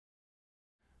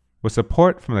with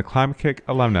support from the Climate Kick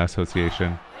Alumni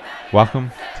Association.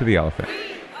 Welcome to The Elephant.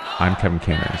 I'm Kevin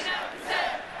Caners.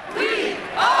 We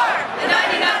are the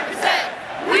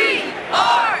 99%. We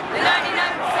are the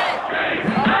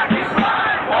 99%. Occupy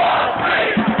Wall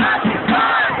Street.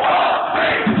 Occupy Wall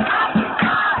Street.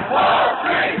 Occupy Wall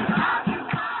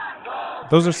Street.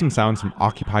 Those are some sounds from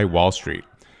Occupy Wall Street,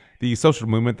 the social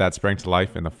movement that sprang to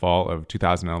life in the fall of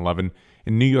 2011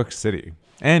 in New York City,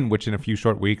 and which in a few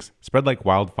short weeks spread like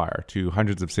wildfire to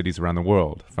hundreds of cities around the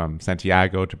world, from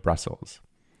Santiago to Brussels.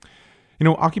 You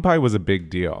know, Occupy was a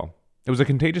big deal. It was a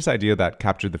contagious idea that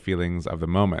captured the feelings of the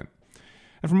moment.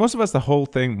 And for most of us, the whole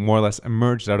thing more or less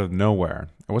emerged out of nowhere.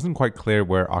 It wasn't quite clear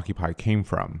where Occupy came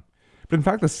from. But in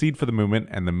fact, the seed for the movement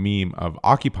and the meme of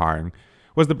occupying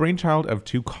was the brainchild of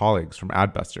two colleagues from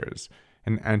Adbusters,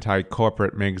 an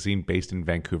anti-corporate magazine based in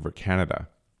Vancouver, Canada.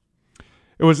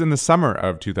 It was in the summer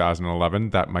of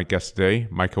 2011 that my guest today,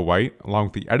 Micah White, along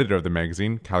with the editor of the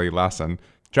magazine, Callie Lasson,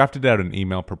 drafted out an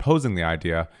email proposing the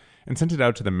idea and sent it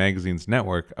out to the magazine's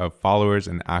network of followers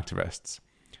and activists.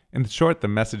 In short, the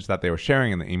message that they were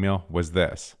sharing in the email was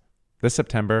this: this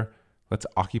September, let's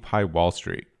occupy Wall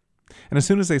Street. And as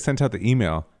soon as they sent out the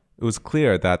email, it was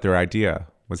clear that their idea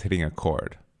was hitting a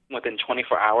chord. Within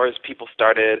 24 hours, people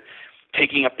started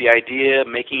taking up the idea,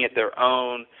 making it their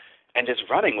own, and just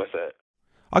running with it.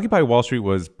 Occupy Wall Street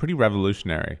was pretty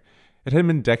revolutionary. It had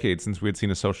been decades since we had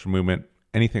seen a social movement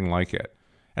anything like it.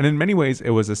 And in many ways, it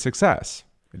was a success.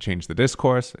 It changed the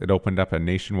discourse, it opened up a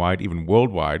nationwide, even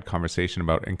worldwide, conversation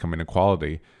about income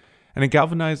inequality, and it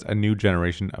galvanized a new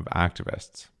generation of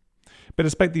activists. But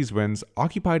despite these wins,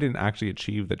 Occupy didn't actually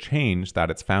achieve the change that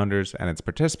its founders and its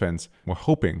participants were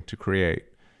hoping to create.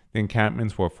 The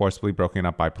encampments were forcibly broken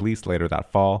up by police later that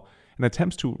fall, and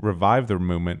attempts to revive the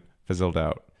movement fizzled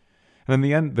out. And in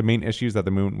the end, the main issues that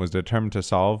the movement was determined to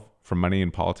solve, from money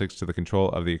and politics to the control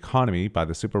of the economy by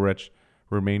the super rich,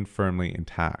 remained firmly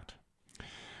intact.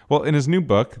 Well, in his new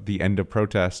book, The End of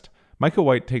Protest, Micah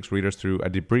White takes readers through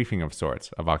a debriefing of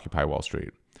sorts of Occupy Wall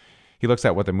Street. He looks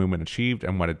at what the movement achieved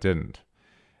and what it didn't.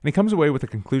 And he comes away with the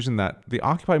conclusion that the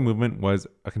Occupy movement was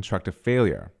a constructive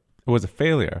failure. It was a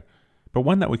failure, but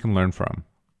one that we can learn from.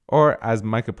 Or, as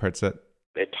Micah puts it,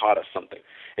 It taught us something.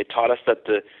 It taught us that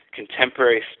the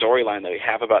contemporary storyline that we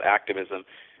have about activism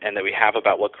and that we have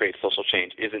about what creates social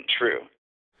change isn't true.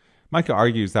 Micah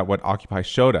argues that what Occupy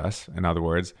showed us, in other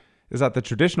words, is that the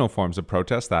traditional forms of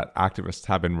protest that activists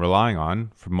have been relying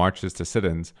on, from marches to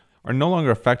sit-ins, are no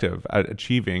longer effective at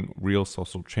achieving real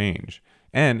social change.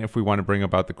 And if we want to bring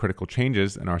about the critical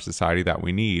changes in our society that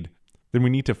we need, then we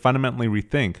need to fundamentally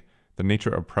rethink the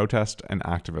nature of protest and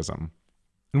activism.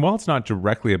 And while it's not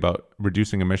directly about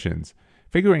reducing emissions,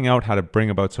 figuring out how to bring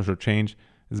about social change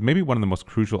is maybe one of the most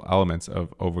crucial elements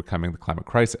of overcoming the climate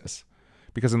crisis.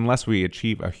 Because unless we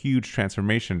achieve a huge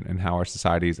transformation in how our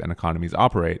societies and economies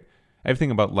operate,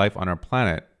 everything about life on our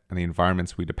planet and the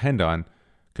environments we depend on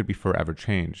could be forever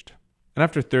changed. And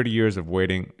after 30 years of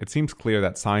waiting, it seems clear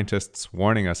that scientists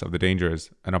warning us of the dangers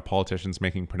and our politicians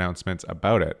making pronouncements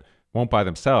about it won't by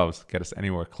themselves get us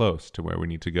anywhere close to where we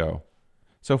need to go.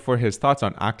 So for his thoughts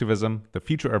on activism, the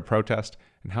future of protest,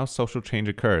 and how social change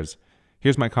occurs,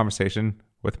 here's my conversation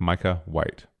with Micah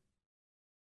White.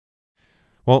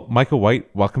 Well, Micah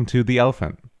White, welcome to The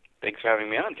Elephant. Thanks for having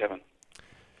me on, Kevin.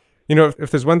 You know,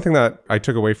 if there's one thing that I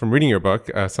took away from reading your book,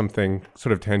 something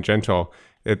sort of tangential,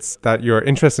 it's that your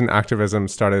interest in activism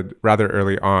started rather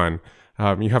early on.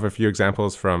 You have a few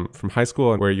examples from high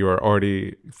school where you were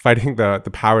already fighting the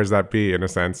powers that be, in a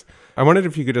sense. I wondered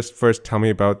if you could just first tell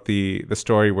me about the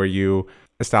story where you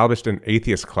established an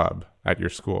atheist club at your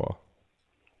school.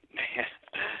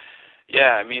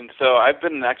 Yeah, so I've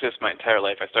been an activist my entire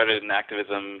life. I started doing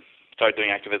activism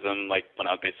like when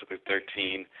I was basically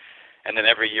 13. And then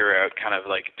every year I would kind of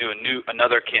like do a new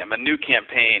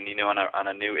campaign, on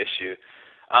a new issue.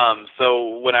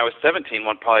 So when I was 17,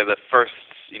 probably the first,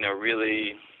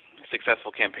 really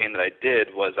successful campaign that I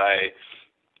did was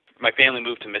my family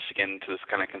moved to Michigan, to this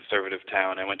kind of conservative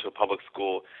town. I went to a public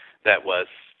school that was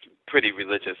pretty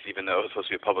religious, even though it was supposed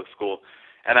to be a public school.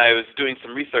 And I was doing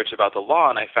some research about the law,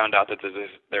 and I found out that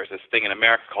there's this thing in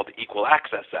America called the Equal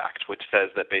Access Act, which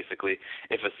says that basically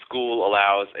if a school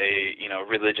allows a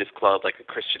religious club, like a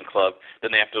Christian club,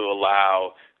 then they have to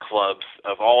allow clubs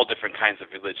of all different kinds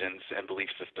of religions and belief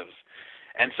systems.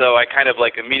 And so I kind of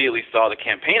like immediately saw the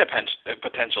campaign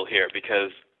potential here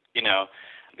because,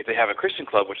 if they have a Christian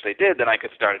club, which they did, then I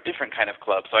could start a different kind of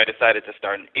club. So I decided to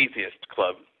start an atheist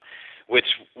club, which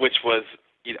was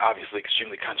obviously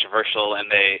extremely controversial,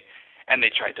 and they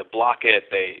tried to block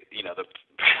it. The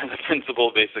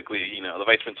principal basically, the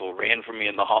vice principal ran from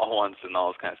me in the hall once and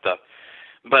all this kind of stuff.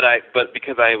 but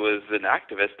because I was an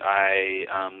activist, I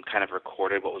kind of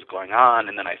recorded what was going on,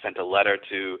 and then I sent a letter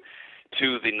to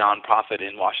the nonprofit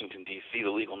in Washington D.C., the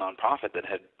legal nonprofit that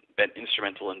had been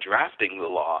instrumental in drafting the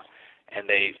law, and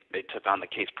they took on the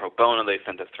case pro bono. They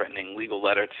sent a threatening legal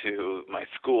letter to my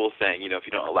school saying, if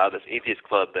you don't allow this atheist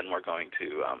club, then we're going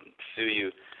to sue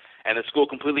you. And the school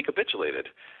completely capitulated.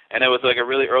 And it was like a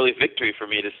really early victory for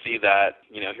me to see that,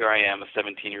 here I am, a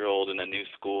 17-year-old in a new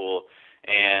school,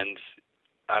 and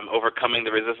I'm overcoming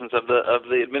the resistance of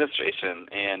the administration.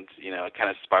 And, it kind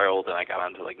of spiraled, and I got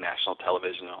onto like national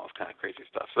television and all this kind of crazy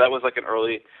stuff. So that was like an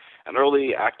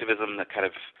early activism that kind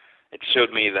of, it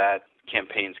showed me that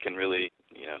campaigns can really,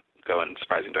 go in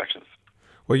surprising directions.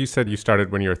 Well, you said you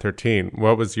started when you were 13.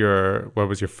 What was your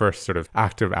first sort of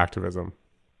active activism?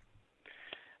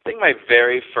 I think my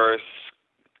very first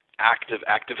active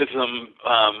activism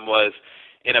was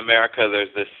in America.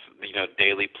 There's this,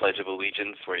 daily Pledge of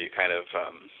Allegiance where you kind of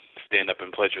stand up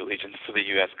and pledge your allegiance to the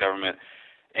U.S. government.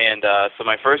 And so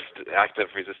my first act of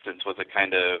resistance was a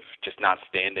kind of just not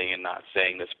standing and not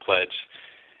saying this pledge.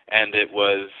 And it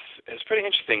was pretty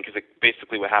interesting because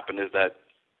basically what happened is that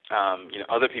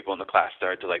other people in the class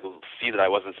started to like see that I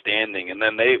wasn't standing, and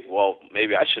then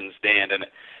maybe I shouldn't stand, and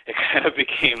it kind of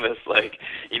became this like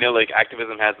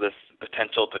activism has this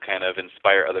potential to kind of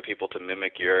inspire other people to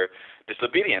mimic your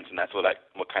disobedience, and that's what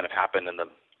kind of happened. And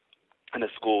the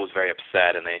school was very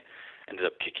upset, and they ended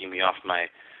up kicking me off my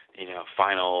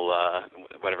final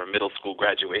middle school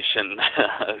graduation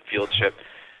field trip.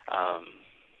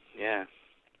 Yeah.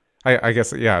 I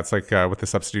guess, yeah, it's like with the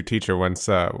substitute teacher, once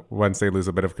they lose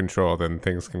a bit of control, then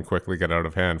things can quickly get out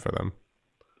of hand for them.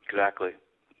 Exactly.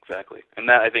 And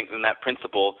that, I think, that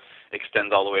principle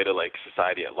extends all the way to like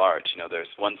society at large. There's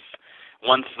once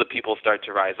the people start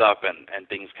to rise up and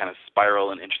things kind of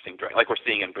spiral in interesting directions, like we're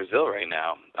seeing in Brazil right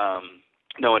now,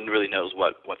 no one really knows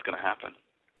what's going to happen.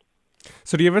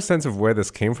 So do you have a sense of where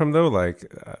this came from, though?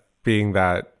 Like being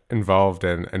that involved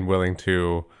and willing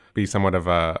to be somewhat of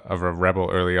a rebel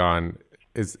early on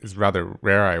is rather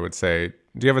rare, I would say.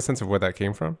 Do you have a sense of where that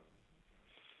came from?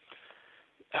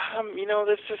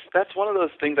 That's one of those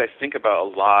things I think about a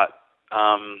lot,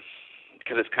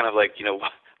 because it's kind of like,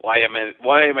 why am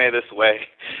I this way?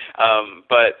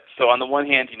 But so on the one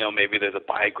hand, maybe there's a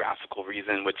biographical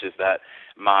reason, which is that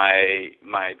my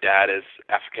dad is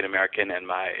African American and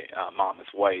my mom is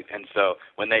white, and so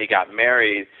when they got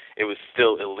married, it was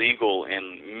still illegal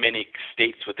in many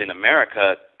states within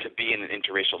America to be in an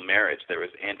interracial marriage. There was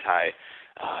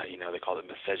they called it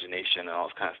miscegenation and all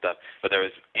this kind of stuff, but there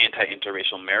was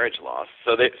anti-interracial marriage laws.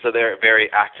 So their very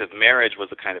active marriage was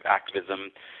a kind of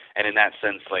activism. And in that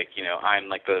sense, I'm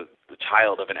like the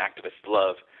child of an activist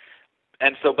love.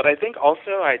 And so, but I think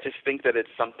also, I just think that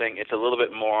it's a little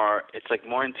bit more, it's like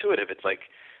more intuitive. It's like,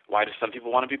 why do some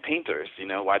people want to be painters?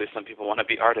 Why do some people want to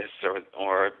be artists?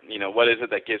 Or what is it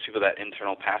that gives people that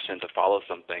internal passion to follow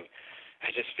something?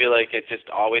 I just feel like it just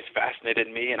always fascinated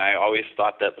me. And I always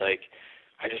thought that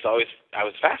I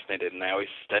was fascinated, and I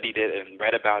always studied it and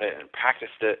read about it and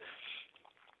practiced it.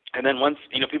 And then once,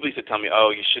 people used to tell me,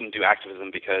 oh, you shouldn't do activism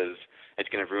because it's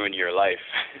going to ruin your life.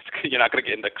 You're not going to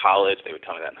get into college. They would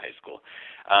tell me that in high school.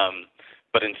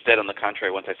 But instead, on the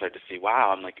contrary, once I started to see,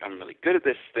 wow, I'm really good at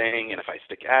this thing, and if I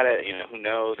stick at it, who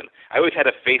knows? And I always had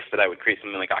a faith that I would create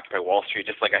something like Occupy Wall Street,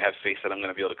 just like I have faith that I'm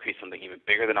going to be able to create something even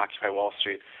bigger than Occupy Wall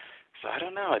Street. So I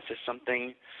don't know. It's just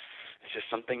something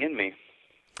in me.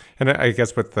 And I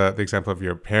guess with the example of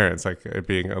your parents, like it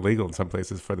being illegal in some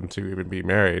places for them to even be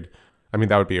married, I mean,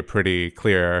 that would be a pretty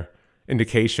clear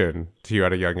indication to you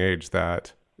at a young age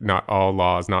that not all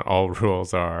laws, not all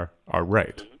rules are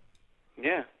right.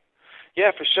 Yeah.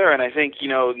 Yeah, for sure. And I think,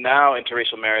 now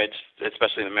interracial marriage,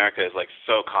 especially in America, is like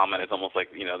so common. It's almost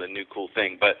like, the new cool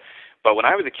thing. But when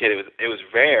I was a kid, it was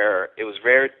rare. It was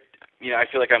rare. I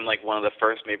feel like I'm like one of the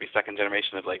first, maybe second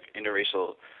generation of like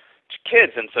interracial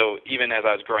kids. And so even as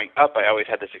I was growing up, I always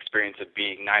had this experience of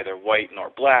being neither white nor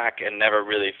black and never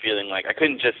really feeling like I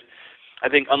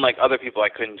think unlike other people, I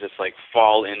couldn't just like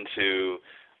fall into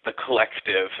the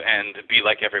collective and be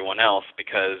like everyone else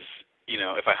because,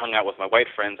 if I hung out with my white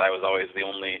friends, I was always the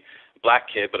only black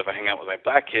kid. But if I hang out with my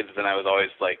black kids, then I was always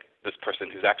like this person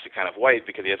who's actually kind of white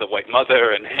because he has a white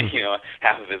mother and,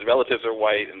 half of his relatives are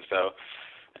white. And so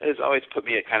it's always put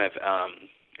me at kind of,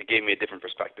 it gave me a different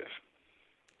perspective.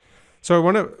 So I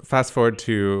want to fast forward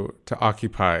to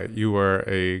Occupy. You were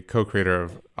a co-creator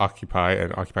of Occupy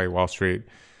and Occupy Wall Street.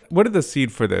 Where did the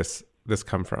seed for this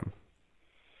come from?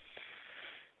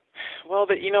 Well,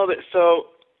 so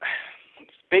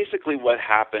basically what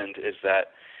happened is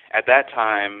that at that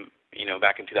time,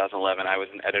 back in 2011, I was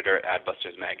an editor at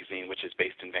Adbusters magazine, which is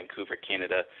based in Vancouver, Canada.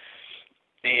 Canada.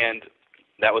 And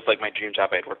that was like my dream job.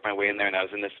 I had worked my way in there, and I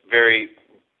was in this very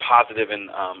positive and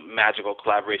magical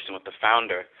collaboration with the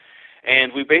founder.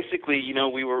 And we basically,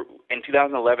 we were in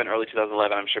 2011, early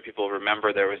 2011. I'm sure people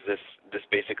remember there was this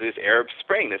Arab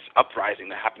Spring, this uprising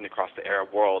that happened across the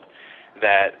Arab world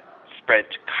that spread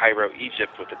to Cairo,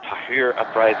 Egypt, with the Tahrir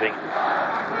uprising.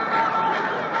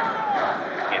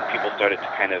 And people started to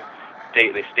kind of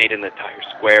they stayed in the Tahrir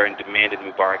Square and demanded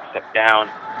Mubarak step down.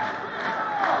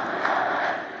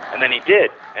 And then he did,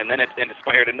 and then it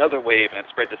inspired another wave, and it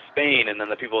spread to Spain, and then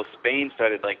the people of Spain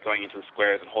started going into the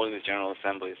squares and holding these general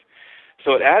assemblies.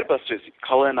 So at Adbusters,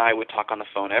 Cullen and I would talk on the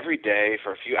phone every day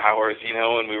for a few hours,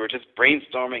 and we were just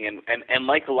brainstorming, and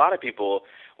like a lot of people,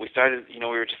 we started, we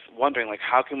were just wondering,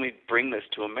 how can we bring this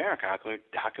to America?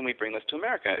 How can we bring this to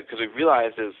America? Because we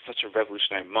realized it was such a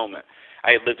revolutionary moment.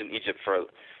 I had lived in Egypt for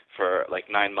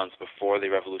 9 months before the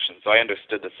revolution, so I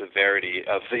understood the severity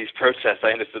of these protests. I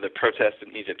understood that protests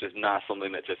in Egypt is not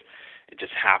something that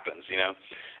just happens,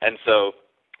 And so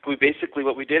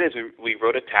what we did is we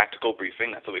wrote a tactical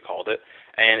briefing. That's what we called it,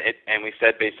 and we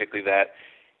said basically that,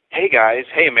 hey guys,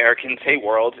 hey Americans, hey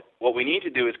world, what we need to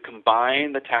do is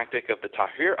combine the tactic of the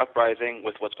Tahrir uprising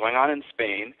with what's going on in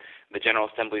Spain, the general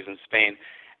assemblies in Spain,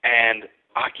 and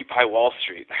occupy Wall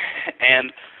Street,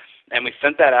 and we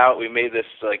sent that out. We made this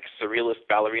surrealist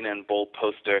ballerina and bold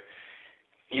poster,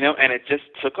 and it just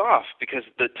took off because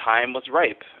the time was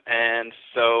ripe. And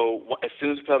so as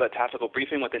soon as we put out that tactical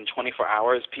briefing, within 24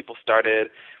 hours, people started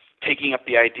taking up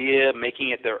the idea, making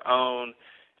it their own,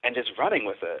 and just running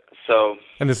with it.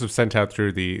 And this was sent out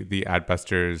through the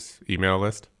Adbusters email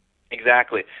list?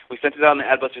 Exactly. We sent it out on the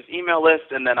Adbusters email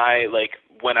list, and then I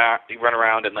went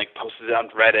around and posted it on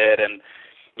Reddit, and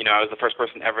I was the first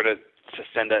person ever to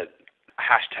send a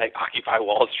hashtag Occupy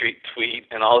Wall Street tweet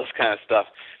and all this kind of stuff.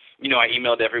 I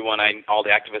emailed everyone, all the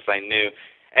activists I knew.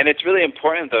 And it's really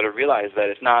important, though, to realize that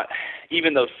it's not,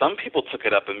 even though some people took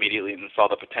it up immediately and saw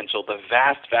the potential, the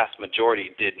vast, vast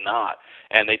majority did not.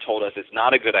 And they told us it's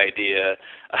not a good idea,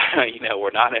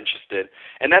 we're not interested.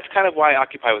 And that's kind of why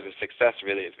Occupy was a success,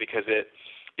 really, is because it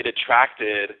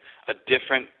attracted a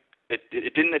different,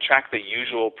 it didn't attract the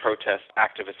usual protest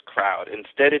activist crowd.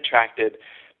 Instead, it attracted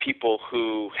people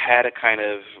who had a kind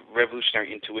of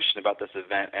revolutionary intuition about this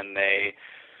event, and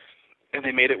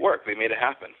they made it work. They made it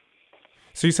happen.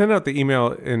 So you sent out the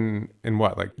email in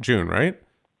what, June, right?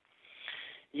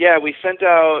 Yeah, we sent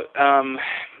out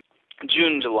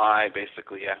June, July,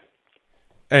 basically, yeah.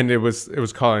 And it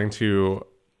was calling to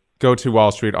go to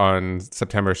Wall Street on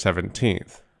September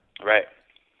 17th. Right.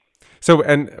 So,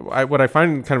 and what I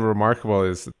find kind of remarkable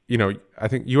is, I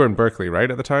think you were in Berkeley, right,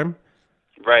 at the time?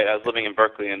 Right, I was living in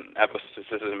Berkeley, and Adbusters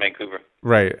is in Vancouver.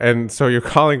 Right, and so you're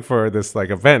calling for this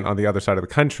event on the other side of the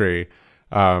country.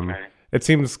 Right. It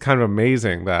seems kind of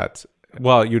amazing that,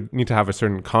 you need to have a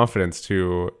certain confidence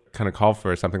to kind of call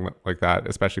for something like that,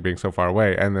 especially being so far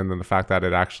away, and then the fact that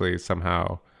it actually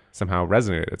somehow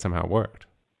resonated, it somehow worked.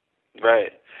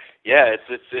 Right. Yeah,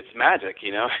 it's magic,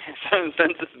 in some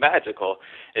sense it's magical.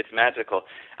 It's magical.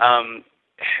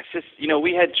 It's just,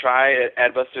 we had tried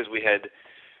at Adbusters,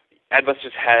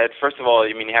 Adbusters had, first of all,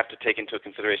 you have to take into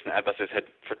consideration that Adbusters had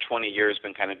for 20 years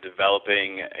been kind of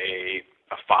developing a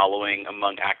following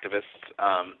among activists.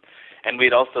 And we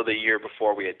had also, the year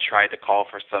before, we had tried to call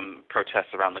for some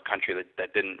protests around the country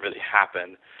that didn't really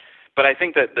happen. But I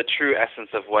think that the true essence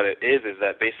of what it is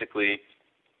that basically,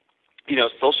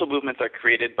 social movements are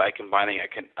created by combining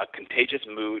a contagious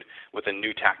mood with a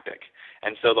new tactic.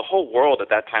 And so the whole world at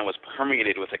that time was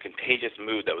permeated with a contagious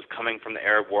mood that was coming from the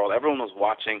Arab world. Everyone was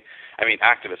watching,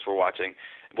 activists were watching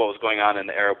what was going on in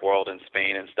the Arab world in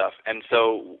Spain and stuff. And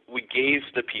so we gave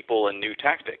the people a new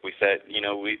tactic. We said,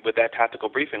 with that tactical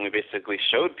briefing, we basically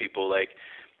showed people,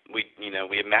 we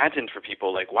imagined for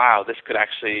people, wow, this could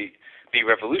actually be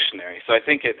revolutionary. So I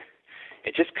think it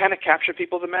just kind of captured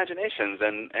people's imaginations,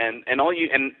 and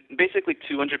basically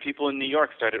 200 people in New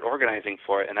York started organizing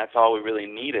for it, and that's all we really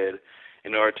needed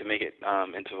in order to make it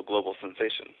into a global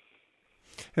sensation.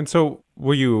 And so,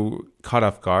 were you caught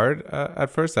off guard at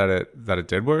first that it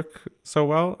did work so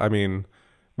well?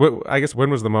 I guess when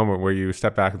was the moment where you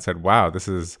stepped back and said, "Wow, this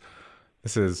is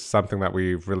something that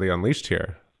we've really unleashed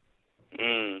here"?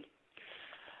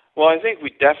 Well, I think we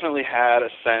definitely had a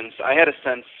sense. I had a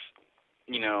sense,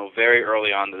 very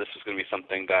early on that this was going to be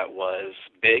something that was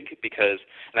big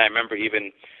and I remember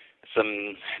even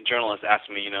some journalists asked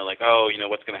me,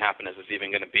 what's going to happen? Is this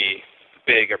even going to be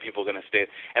big? Are people going to stay?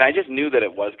 And I just knew that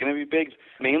it was going to be big,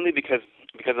 mainly because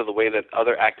of the way that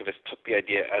other activists took the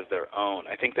idea as their own.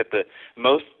 I think that the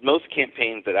most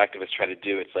campaigns that activists try to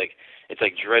do, it's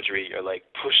like drudgery. You're like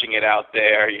pushing it out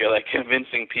there. You're like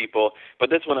convincing people. But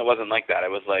this one, it wasn't like that.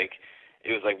 It was like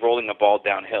rolling a ball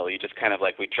downhill. You just kind of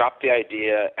like, we dropped the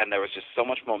idea, and there was just so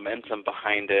much momentum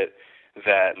behind it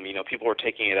that, you know, people were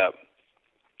taking it up.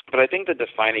 But I think the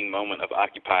defining moment of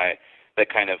Occupy that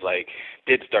kind of like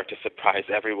did start to surprise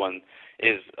everyone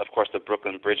is, of course, the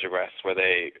Brooklyn Bridge arrests, where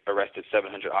they arrested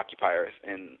 700 occupiers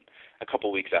in a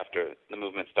couple weeks after the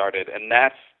movement started. And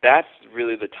that's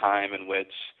really the time in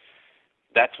which,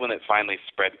 that's when it finally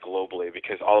spread globally,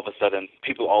 because all of a sudden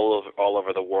people all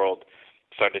over the world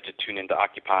started to tune into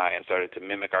Occupy and started to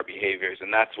mimic our behaviors.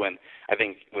 And that's when, I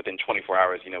think within 24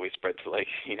 hours, you know, we spread to like,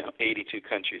 you know, 82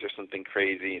 countries or something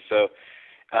crazy. So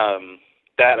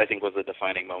that, I think, was the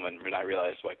defining moment when I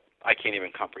realized, like, I can't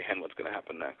even comprehend what's going to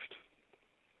happen next.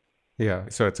 Yeah,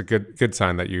 so it's a good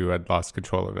sign that you had lost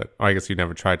control of it. Or I guess you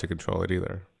never tried to control it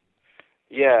either.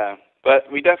 Yeah,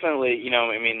 but we definitely, you know,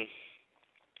 I mean,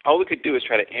 all we could do is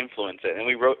try to influence it. And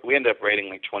we ended up writing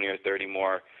like 20 or 30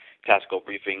 more tactical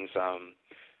briefings.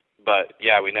 But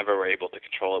yeah, we never were able to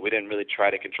control it. We didn't really try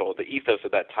to control it. The ethos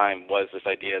at that time was this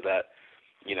idea that,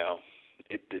 you know,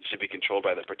 it should be controlled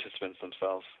by the participants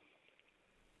themselves.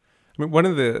 I mean, one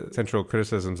of the central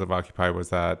criticisms of Occupy was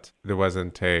that there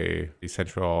wasn't a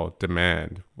central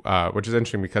demand, which is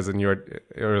interesting because in your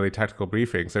early tactical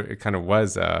briefings, it kind of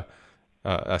was a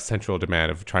central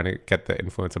demand of trying to get the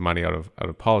influence of money out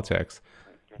of politics.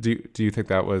 Do you think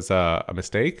that was a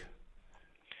mistake?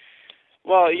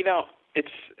 Well, you know, it's,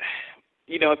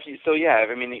 you know, if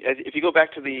you go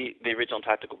back to the original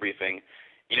tactical briefing,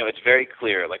 you know, it's very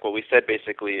clear. Like, what we said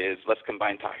basically is, let's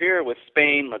combine Tahrir with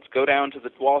Spain, let's go down to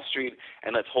the Wall Street,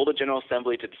 and let's hold a General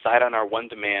Assembly to decide on our one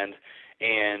demand.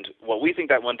 And what we think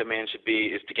that one demand should be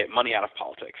is to get money out of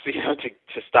politics, you know,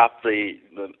 to stop the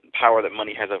power that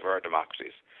money has over our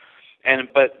democracies.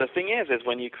 But the thing is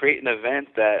when you create an event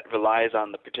that relies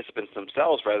on the participants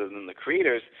themselves rather than the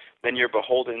creators, then you're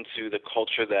beholden to the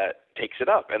culture that takes it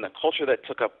up. And the culture that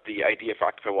took up the idea for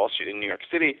Occupy Wall Street in New York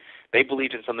City, they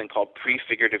believed in something called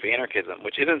prefigurative anarchism,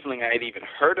 which isn't something I had even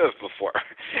heard of before.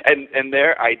 And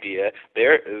their idea,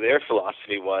 their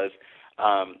philosophy was,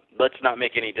 let's not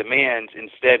make any demands.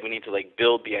 Instead, we need to like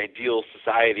build the ideal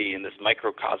society in this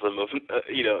microcosm of,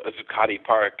 you know, a Zuccotti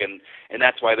Park, and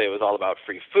that's why it was all about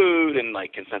free food and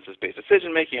like consensus-based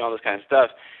decision making, all this kind of stuff.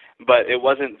 But it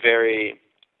wasn't very,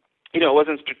 you know,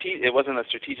 it wasn't a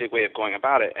strategic way of going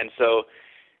about it. And so,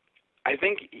 I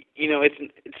think, you know, it's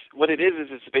what it is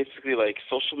it's basically like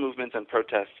social movements and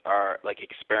protests are like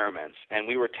experiments, and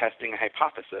we were testing a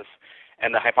hypothesis.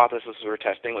 And the hypothesis we were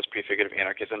testing was prefigurative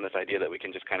anarchism, this idea that we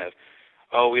can just kind of,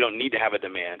 we don't need to have a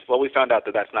demand. Well, we found out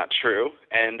that that's not true,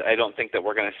 and I don't think that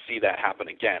we're going to see that happen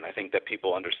again. I think that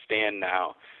people understand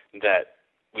now that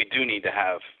we do need to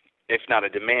have, if not a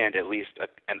demand, at least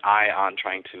an eye on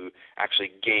trying to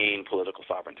actually gain political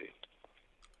sovereignty.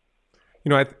 You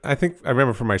know, I think I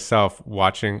remember for myself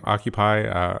watching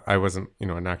Occupy. I wasn't, you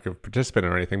know, an active participant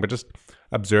or anything, but just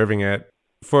observing it.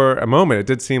 For a moment, it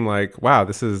did seem like, wow,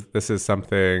 this is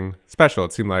something special.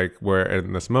 It seemed like we're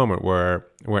in this moment where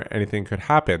anything could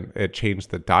happen. It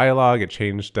changed the dialogue. It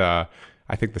changed, I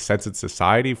think, the sense in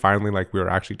society. Finally, like, we were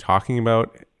actually talking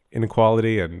about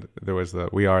inequality, and there was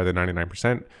we are the 99%.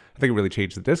 I think it really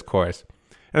changed the discourse.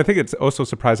 And I think it's also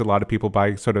surprised a lot of people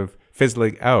by sort of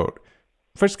fizzling out.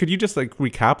 First, could you just like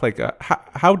recap, like,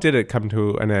 how did it come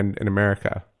to an end in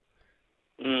America?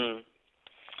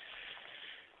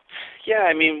 Yeah,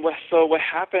 I mean, so what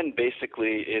happened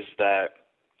basically is that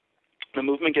the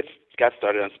movement got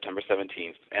started on September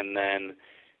 17th, and then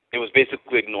it was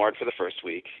basically ignored for the first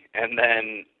week. And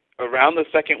then around the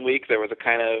second week, there was a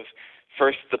kind of,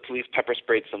 first the police pepper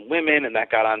sprayed some women, and that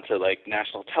got onto like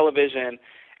national television.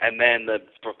 And then the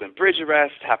Brooklyn Bridge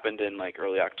arrest happened in like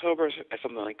early October or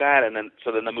something like that. And then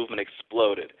the movement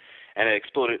exploded, and it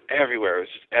exploded everywhere. It was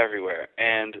just everywhere.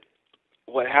 And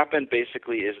what happened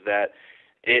basically is that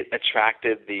it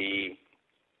attracted the,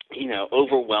 you know,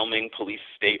 overwhelming police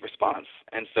state response.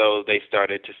 And so they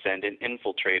started to send in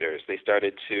infiltrators. They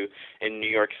started to, in New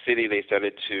York City, they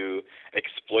started to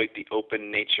exploit the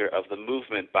open nature of the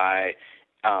movement by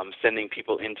sending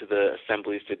people into the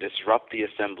assemblies to disrupt the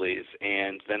assemblies.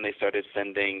 And then they started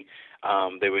sending,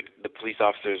 the police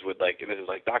officers would like, and this is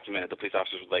like documented, the police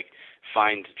officers would like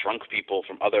find drunk people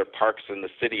from other parks in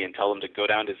the city and tell them to go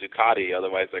down to Zuccotti,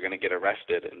 otherwise they're going to get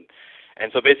arrested. And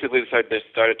so basically they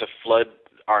started to flood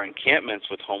our encampments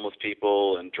with homeless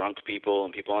people and drunk people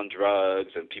and people on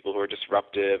drugs and people who are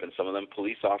disruptive and some of them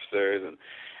police officers.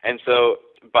 And so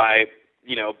by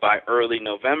early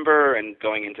November and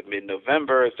going into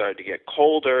mid-November, it started to get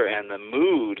colder, and the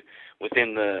mood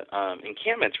within the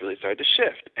encampments really started to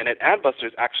shift. And at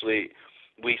Adbusters, actually,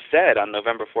 we said on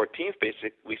November 14th,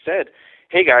 we said,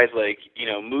 hey guys, like,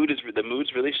 the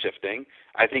mood's really shifting.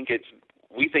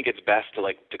 We think it's best to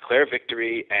like declare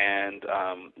victory and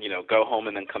go home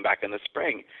and then come back in the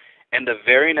spring. And the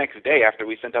very next day after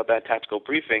we sent out that tactical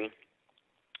briefing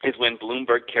is when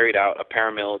Bloomberg carried out a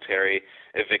paramilitary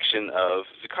eviction of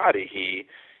Zuccotti. He,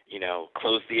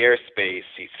 closed the airspace.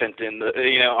 He sent in the,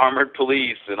 armored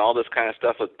police and all this kind of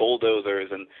stuff with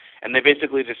bulldozers, and they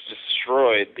basically just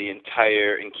destroyed the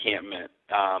entire encampment,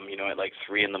 at like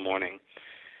 3 a.m.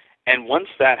 And once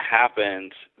that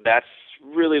happened, that's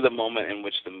really the moment in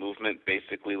which the movement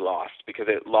basically lost, because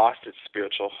it lost its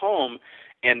spiritual home,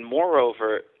 and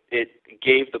moreover, it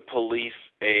gave the police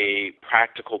a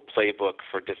practical playbook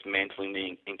for dismantling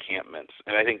the encampments.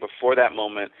 And I think before that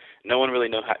moment, no one really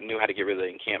knew how to get rid of the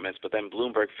encampments, but then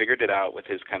Bloomberg figured it out with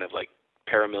his kind of like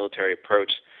paramilitary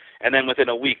approach. And then within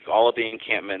a week, all of the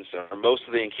encampments, or most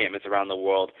of the encampments around the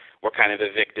world, were kind of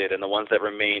evicted, and the ones that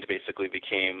remained basically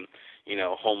became,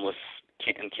 homeless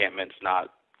encampments,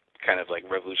 not kind of like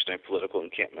revolutionary political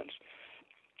encampments.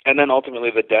 And then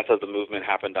ultimately the death of the movement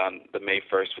happened on the May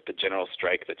 1st with the general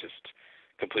strike that just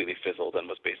completely fizzled and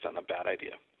was based on a bad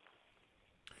idea.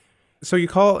 So you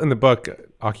call in the book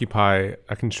Occupy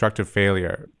a constructive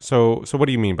failure. So what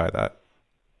do you mean by that?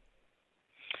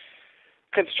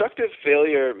 Constructive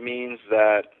failure means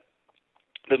that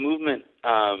the movement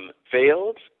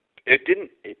failed. It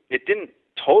didn't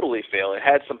totally fail. It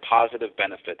had some positive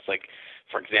benefits. Like,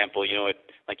 for example,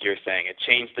 like you were saying, it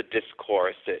changed the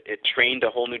discourse. It trained a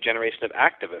whole new generation of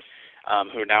activists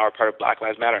who now are part of Black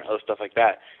Lives Matter and other stuff like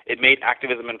that. It made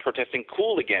activism and protesting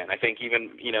cool again. I think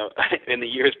even, in the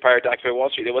years prior to Occupy Wall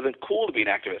Street, it wasn't cool to be an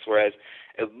activist, whereas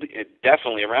it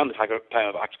definitely around the time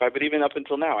of Occupy, but even up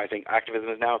until now, I think activism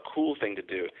is now a cool thing to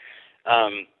do.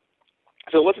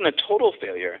 So it wasn't a total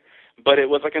failure, but it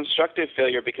was a constructive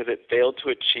failure because it failed to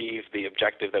achieve the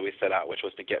objective that we set out, which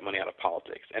was to get money out of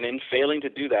politics. And in failing to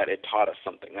do that, it taught us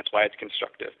something. That's why it's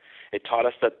constructive. It taught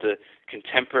us that the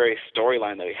contemporary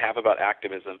storyline that we have about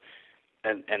activism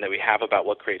and that we have about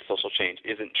what creates social change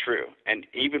isn't true. And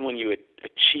even when you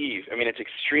achieve, it's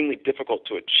extremely difficult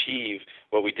to achieve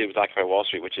what we did with Occupy Wall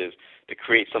Street, which is to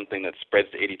create something that spreads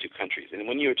to 82 countries. And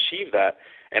when you achieve that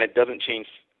and it doesn't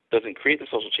create the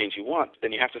social change you want,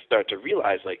 then you have to start to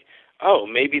realize, like, oh,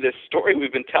 maybe this story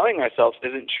we've been telling ourselves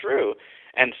isn't true.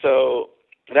 And so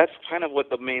that's kind of what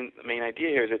the main idea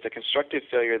here is. It's a constructive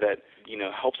failure that,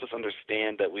 helps us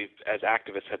understand that we've, as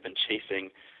activists, have been chasing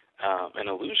an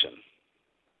illusion.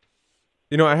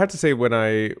 I had to say when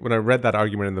I read that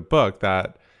argument in the book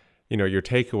that, your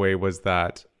takeaway was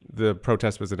that the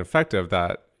protest was ineffective,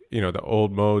 that, the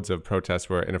old modes of protest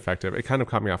were ineffective. It kind of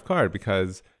caught me off guard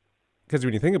because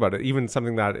when you think about it, even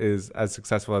something that is as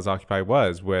successful as Occupy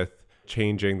was with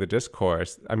changing the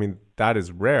discourse, that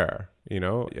is rare,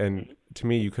 and to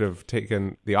me, you could have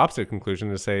taken the opposite conclusion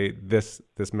to say this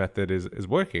method is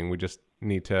working. We just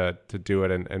need to do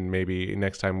it, and maybe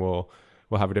next time we'll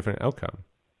have a different outcome.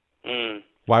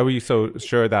 Why were you so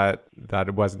sure that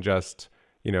it wasn't just,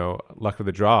 luck of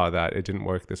the draw, that it didn't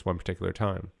work this one particular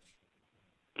time?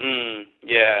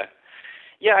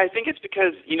 Yeah, I think it's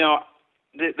because,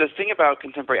 the thing about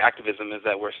contemporary activism is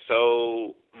that we're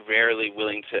so rarely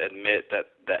willing to admit that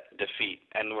defeat,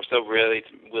 and we're so rarely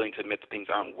willing to admit that things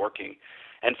aren't working.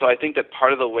 And so I think that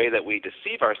part of the way that we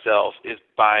deceive ourselves is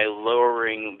by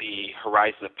lowering the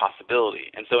horizon of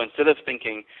possibility. And so instead of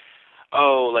thinking,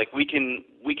 we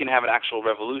can have an actual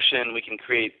revolution, we can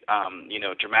create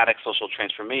dramatic social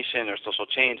transformation or social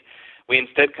change, we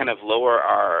instead kind of lower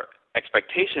our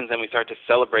expectations and we start to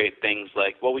celebrate things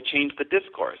like, well, we changed the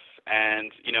discourse.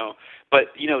 And,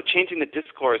 changing the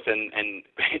discourse and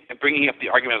bringing up the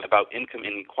argument about income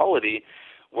inequality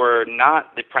were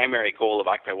not the primary goal of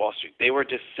Occupy Wall Street. They were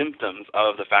just symptoms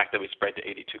of the fact that we spread to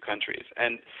 82 countries.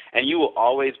 And you will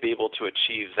always be able to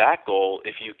achieve that goal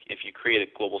if you create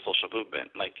a global social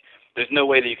movement. Like, there's no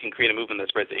way that you can create a movement that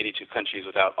spreads to 82 countries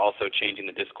without also changing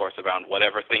the discourse around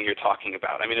whatever thing you're talking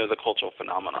about. It was a cultural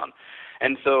phenomenon.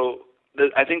 And so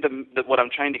I think that what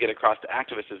I'm trying to get across to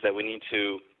activists is that we need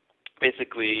to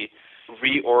basically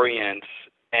reorient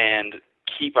and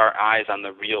keep our eyes on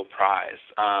the real prize.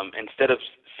 Instead of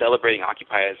celebrating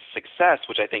Occupy as success,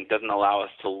 which I think doesn't allow us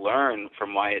to learn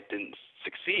from why it didn't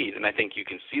succeed, and I think you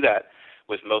can see that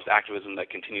with most activism that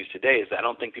continues today, is that I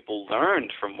don't think people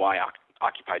learned from why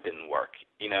Occupy didn't work,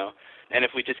 And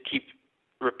if we just keep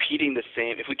repeating the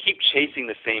same, if we keep chasing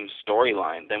the same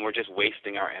storyline, then we're just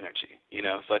wasting our energy,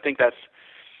 So I think it's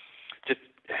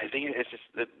just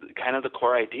kind of the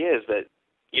core idea is that,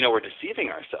 we're deceiving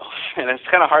ourselves. And it's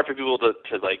kind of hard for people to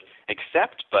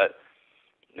accept, but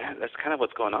that's kind of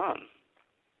what's going on.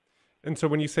 And so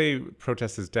when you say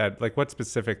protest is dead, like what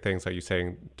specific things are you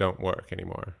saying don't work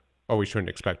anymore, or we shouldn't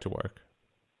expect to work?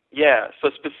 Yeah, so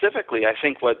specifically, I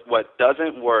think what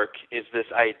doesn't work is this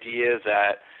idea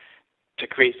that to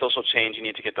create social change, you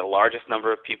need to get the largest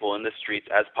number of people in the streets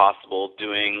as possible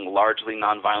doing largely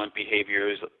nonviolent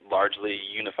behaviors, largely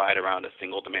unified around a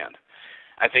single demand.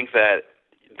 I think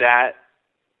that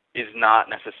is not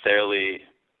necessarily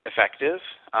effective,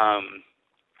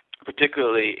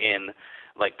 particularly in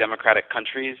like democratic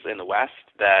countries in the West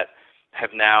that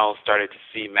have now started to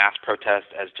see mass protest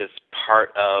as just part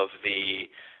of the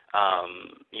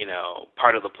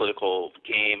part of the political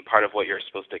game, part of what you're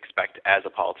supposed to expect as a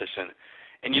politician.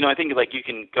 And, I think like you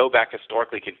can go back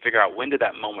historically, you can figure out when did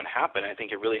that moment happen. I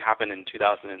think it really happened in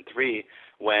 2003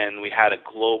 when we had a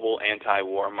global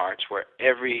anti-war march where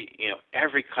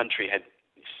every country had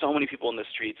so many people in the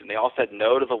streets and they all said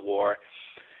no to the war.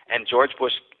 And George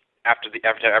Bush,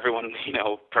 after everyone,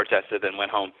 protested and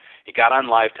went home, he got on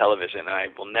live television, and I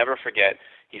will never forget,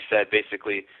 he said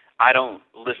basically, I don't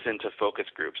listen to focus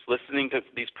groups. Listening to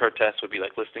these protests would be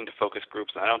like listening to focus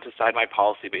groups, and I don't decide my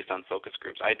policy based on focus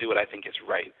groups. I do what I think is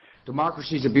right.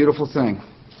 Democracy is a beautiful thing,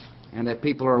 and that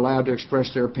people are allowed to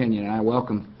express their opinion, and I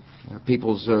welcome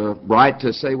people's right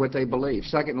to say what they believe.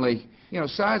 Secondly,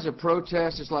 sides of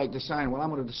protest is like deciding, well, I'm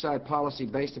going to decide policy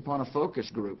based upon a focus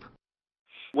group.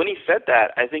 When he said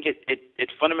that, I think it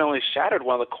fundamentally shattered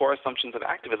one of the core assumptions of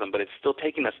activism, but it's still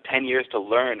taking us 10 years to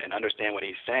learn and understand what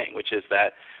he's saying, which is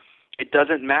that it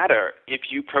doesn't matter if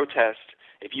you protest,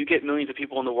 if you get millions of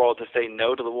people in the world to say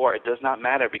no to the war, it does not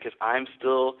matter because I'm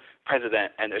still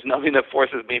president and there's nothing that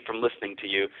forces me from listening to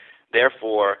you.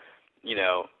 Therefore,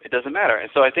 it doesn't matter.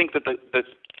 And so I think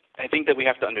that we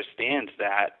have to understand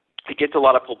that it gets a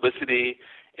lot of publicity,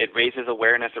 it raises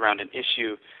awareness around an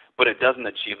issue, but it doesn't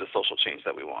achieve the social change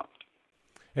that we want.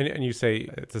 And you say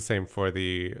it's the same for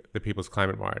the People's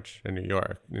Climate March in New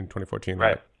York in 2014,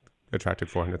 right? That attracted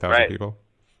 400,000 people.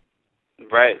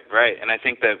 Right. And I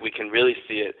think that we can really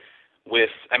see it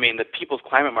with, the People's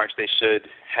Climate March, they should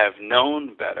have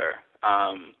known better.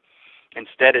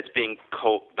 Instead, it's being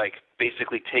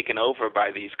basically taken over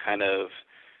by these kind of,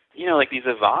 like these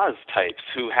Avaz types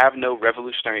who have no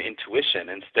revolutionary intuition.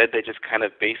 Instead, they just kind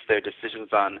of base their decisions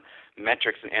on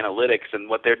metrics and analytics, and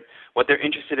what they're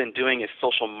interested in doing is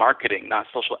social marketing, not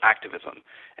social activism.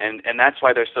 And that's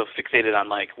why they're so fixated on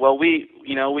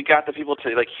we got the people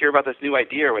to hear about this new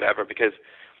idea or whatever, because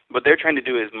what they're trying to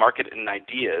do is market in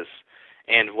ideas.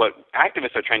 And what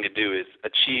activists are trying to do is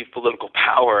achieve political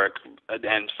power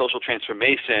and social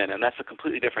transformation, and that's a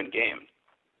completely different game.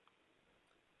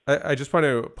 I just want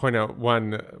to point out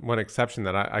one exception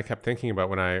that I kept thinking about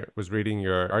when I was reading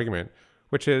your argument,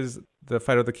 which is the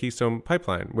fight of the Keystone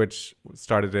Pipeline, which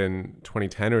started in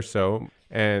 2010 or so.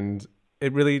 And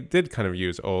it really did kind of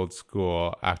use old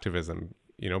school activism.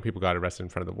 People got arrested in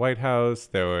front of the White House.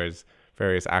 There was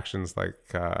various actions like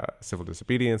civil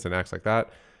disobedience and acts like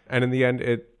that. And in the end,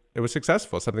 it was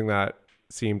successful. Something that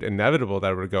seemed inevitable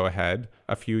that it would go ahead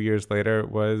a few years later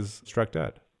was struck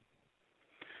dead.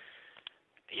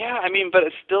 Yeah, but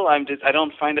it's still, I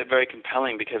don't find it very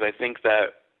compelling because I think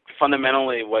that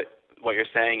fundamentally what you're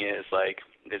saying is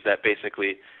that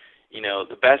basically,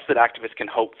 the best that activists can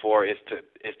hope for is to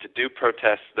do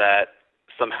protests that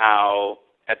somehow,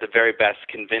 at the very best,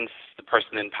 convince the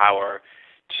person in power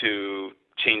to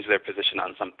change their position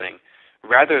on something,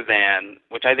 rather than,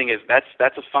 which I think is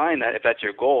that's a fine if that's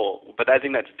your goal, but I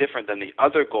think that's different than the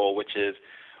other goal, which is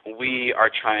we are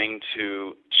trying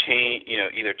to change,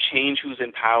 either change who's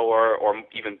in power or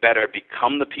even better,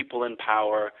 become the people in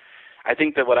power. I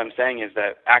think that what I'm saying is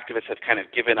that activists have kind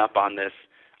of given up on this,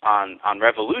 on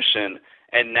revolution,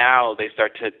 and now they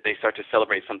start to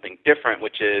celebrate something different,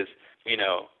 which is,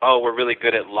 we're really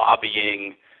good at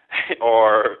lobbying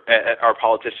or at our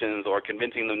politicians or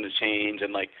convincing them to change,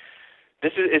 and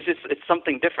it's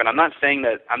something different. I'm not saying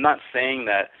that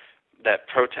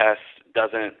protest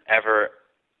doesn't ever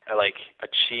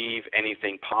achieve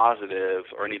anything positive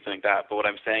or anything like that, but what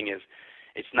I'm saying is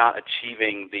it's not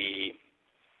achieving the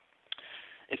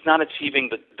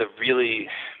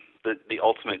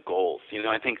ultimate goals.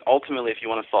 I think ultimately if you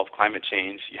want to solve climate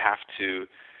change, we have to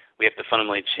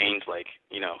fundamentally change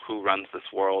who runs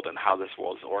this world and how this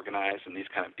world is organized and these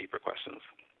kind of deeper questions.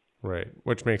 Right,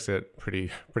 which makes it pretty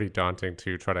daunting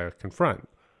to try to confront.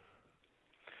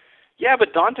 Yeah,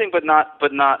 but daunting, but not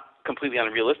completely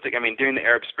unrealistic. I mean, during the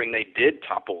Arab Spring, they did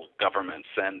topple governments,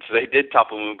 and so they did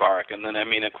topple Mubarak, and then, I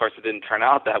mean, of course, it didn't turn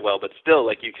out that well, but still,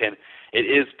 like, it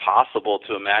is possible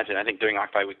to imagine. I think during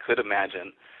Occupy we could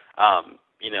imagine,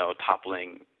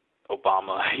 toppling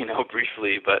Obama,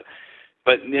 briefly,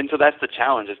 and so that's the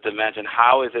challenge, is to imagine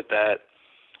how is it that,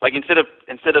 like, instead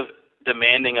of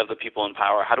demanding of the people in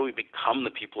power, how do we become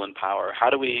the people in power? How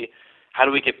do we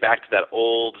get back to that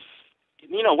old,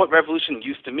 what revolution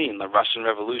used to mean? The Russian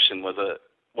Revolution was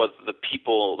the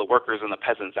people, the workers and the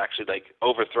peasants actually, like,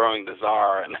 overthrowing the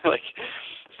czar, and like,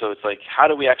 so it's like, how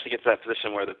do we actually get to that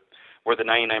position where the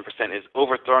 99% is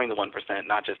overthrowing the 1%,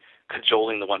 not just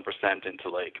cajoling the 1% into,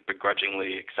 like,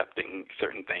 begrudgingly accepting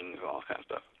certain things and all that kind of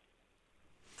stuff.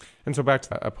 And so back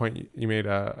to a point you made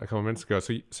a couple minutes ago.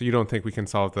 So you don't think we can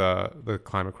solve the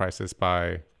climate crisis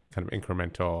by kind of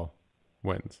incremental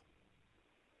wins?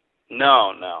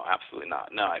 No, absolutely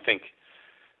not. No, I think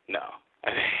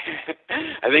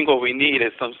what we need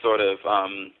is some sort of,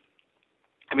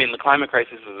 the climate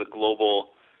crisis is a global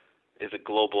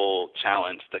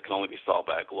challenge that can only be solved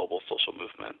by a global social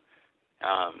movement.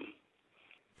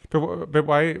 But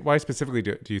why specifically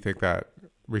do you think that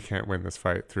we can't win this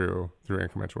fight through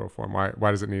incremental reform?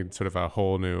 Why does it need sort of a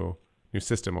whole new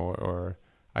system or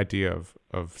idea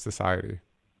of society?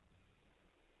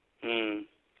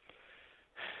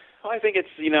 Well, I think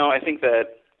I think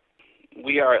that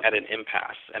we are at an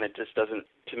impasse, and it just doesn't,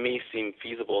 to me, seem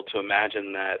feasible to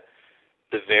imagine that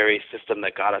the very system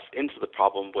that got us into the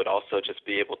problem would also just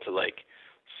be able to, like,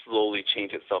 slowly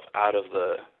change itself out of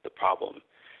the problem.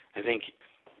 I think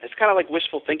it's kind of like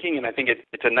wishful thinking, and I think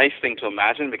it's a nice thing to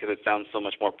imagine because it sounds so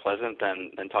much more pleasant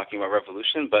than talking about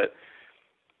revolution. But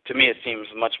to me, it seems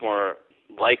much more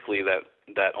likely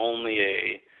that only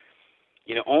a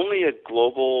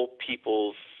global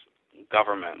people's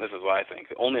government, this is what I think,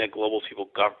 only a global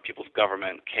people's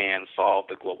government can solve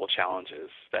the global challenges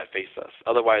that face us.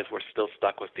 Otherwise, we're still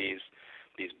stuck with these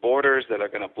borders that are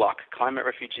going to block climate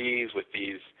refugees, with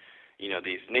these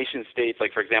nation states.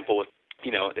 Like, for example,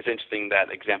 it's interesting,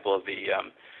 that example of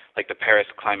the Paris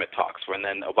climate talks, when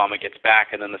then Obama gets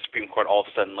back, and then the Supreme Court all of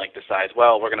a sudden, like, decides,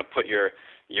 well, we're going to put your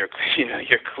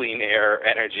clean air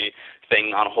energy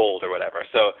thing on hold or whatever.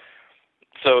 So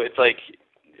it's like,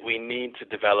 we need to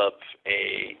develop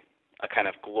a kind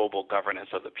of global governance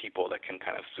of the people that can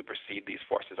kind of supersede these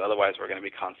forces. Otherwise, we're going to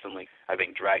be constantly, I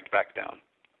think, dragged back down.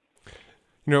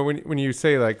 When you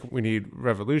say, like, we need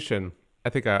revolution,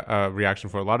 I think a reaction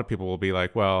for a lot of people will be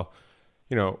like, well,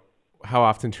 how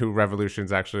often do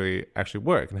revolutions actually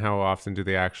work, and how often do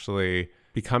they actually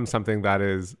become something that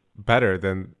is better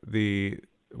than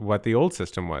what the old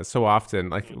system was? So often,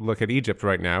 like, look at Egypt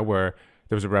right now, where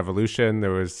there was a revolution,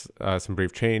 there was some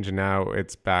brief change, and now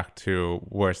it's back to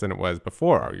worse than it was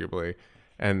before, arguably.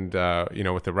 And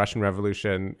with the Russian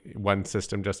Revolution, one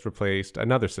system just replaced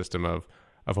another system of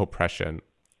oppression.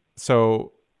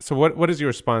 So what is your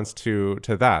response to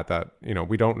that? That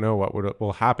we don't know what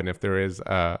will happen if there is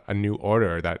a new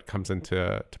order that comes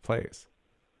into place.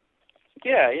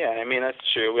 Yeah. I mean, that's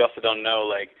true. We also don't know,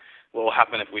 like, what will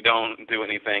happen if we don't do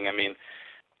anything. I mean,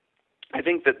 I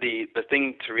think that the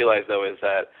thing to realize, though, is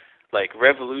that, like,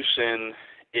 revolution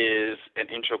is an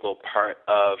integral part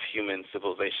of human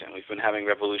civilization. We've been having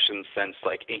revolutions since,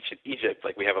 like, ancient Egypt.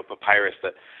 Like, we have a papyrus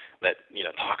that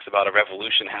talks about a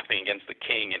revolution happening against the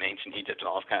king in ancient Egypt and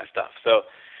all this kind of stuff. So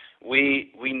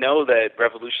we know that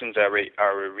revolutions are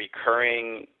a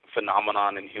recurring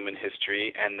phenomenon in human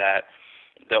history, and that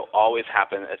they'll always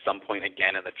happen at some point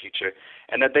again in the future,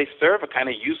 and that they serve a kind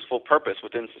of useful purpose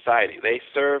within society.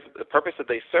 The purpose that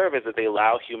they serve is that they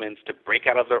allow humans to break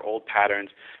out of their old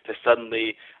patterns, to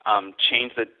suddenly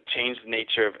change the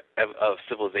nature of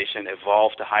civilization,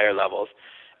 evolve to higher levels.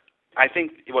 I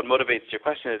think what motivates your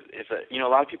question is that a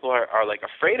lot of people are like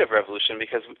afraid of revolution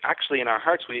because actually in our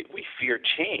hearts we fear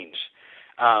change.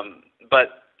 But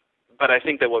I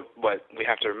think that what we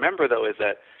have to remember, though, is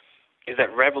that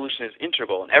revolution is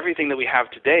integral, and everything that we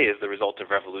have today is the result of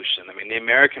revolution. I mean, the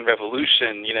American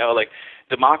Revolution, like,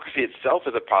 democracy itself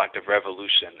is a product of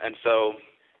revolution. And so,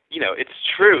 it's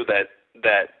true that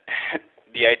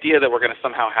the idea that we're going to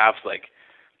somehow have, like,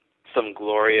 some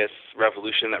glorious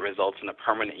revolution that results in a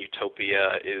permanent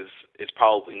utopia is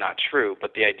probably not true.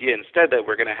 But the idea instead that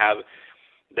we're going to have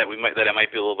that it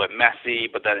might be a little bit messy,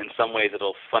 but that in some ways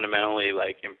it'll fundamentally,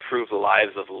 like, improve the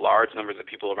lives of large numbers of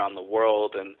people around the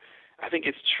world. And I think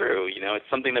it's true. It's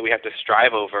something that we have to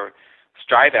strive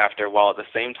after, while at the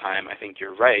same time, I think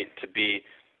you're right,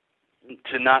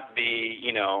 to not be,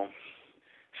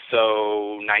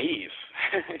 so naive,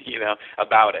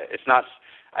 about it. It's not,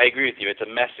 I agree with you. It's a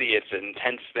messy, it's an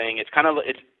intense thing. It's kind of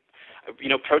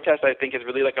protest, I think, is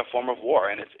really like a form of war,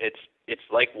 and it's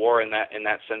like war in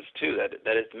that sense too.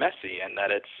 That it's messy and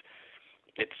that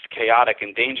it's chaotic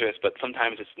and dangerous, but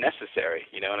sometimes it's necessary.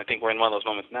 And I think we're in one of those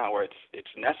moments now where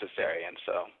it's necessary, and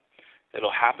so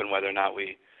it'll happen whether or not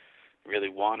we really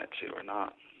want it to or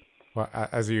not. Well,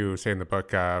 as you say in the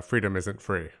book, freedom isn't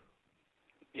free.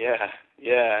 Yeah,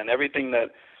 and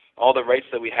all the rights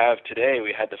that we have today,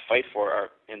 we had to fight for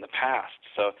in the past.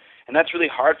 So, and that's really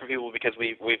hard for people because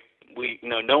we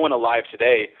no one alive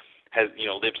today has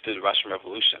lived through the Russian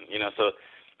Revolution. So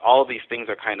all of these things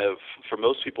are kind of, for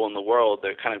most people in the world,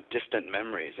 they're kind of distant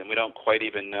memories, and we don't quite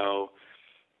even know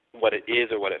what it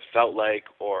is or what it felt like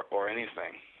or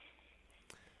anything.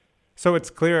 So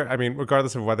it's clear, I mean,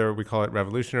 regardless of whether we call it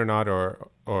revolution or not,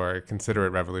 or consider it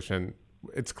revolution,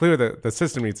 it's clear that the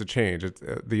system needs to change.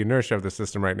 The inertia of the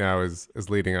system right now is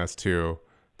leading us to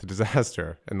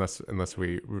disaster unless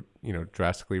we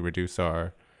drastically reduce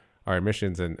our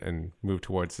emissions and move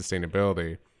towards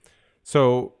sustainability.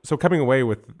 So coming away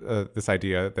with this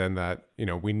idea then that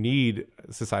we need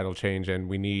societal change and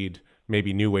we need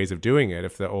maybe new ways of doing it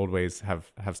if the old ways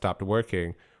have stopped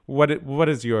working. What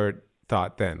is your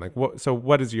thought then? Like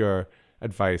what is your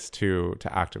advice to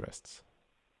activists?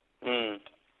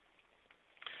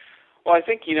 Well, I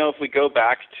think, if we go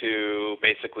back to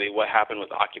basically what happened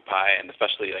with Occupy, and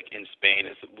especially like in Spain,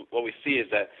 is what we see is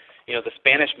that, the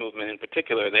Spanish movement in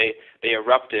particular, they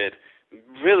erupted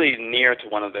really near to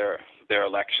one of their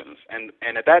elections. And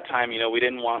at that time, we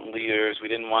didn't want leaders, we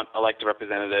didn't want elected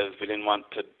representatives, we didn't want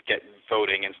to get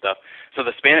voting and stuff. So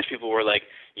the Spanish people were like,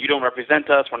 you don't represent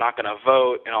us, we're not going to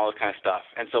vote, and all this kind of stuff.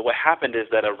 And so what happened is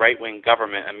that a right-wing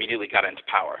government immediately got into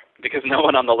power because no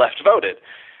one on the left voted.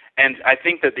 And I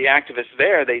think that the activists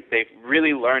there, they've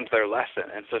really learned their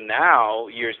lesson. And so now,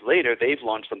 years later, they've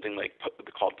launched something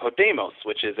called Podemos,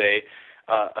 which is a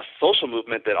social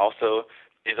movement that also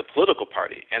is a political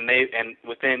party. And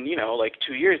within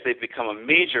 2 years, they've become a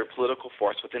major political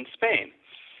force within Spain.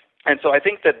 And so I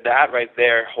think that right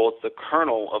there holds the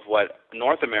kernel of what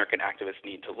North American activists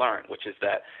need to learn, which is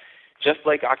that just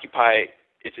like Occupy,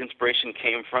 its inspiration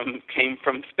came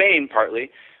from Spain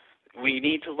partly. We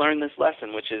need to learn this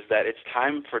lesson, which is that it's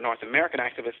time for North American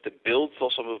activists to build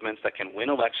social movements that can win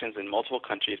elections in multiple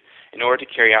countries in order to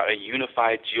carry out a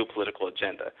unified geopolitical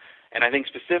agenda. And I think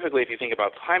specifically if you think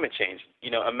about climate change,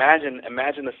 imagine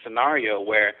the scenario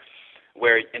where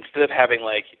instead of having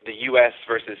like the U.S.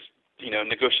 versus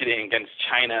negotiating against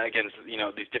China, against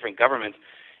these different governments,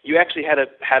 you actually had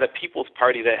a People's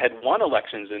Party that had won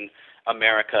elections in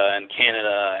America and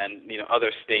Canada and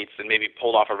other states and maybe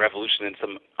pulled off a revolution in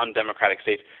some undemocratic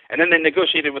states, and then they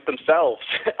negotiated with themselves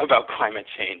about climate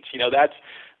change.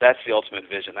 That's the ultimate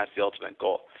vision. That's the ultimate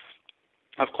goal.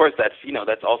 Of course, that's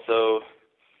also,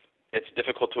 it's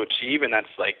difficult to achieve, and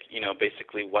that's like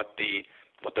basically what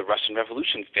the Russian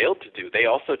Revolution failed to do. They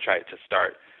also tried to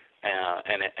start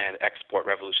and export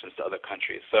revolutions to other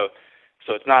countries. So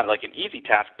it's not like an easy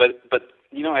task, but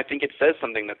I think it says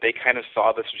something that they kind of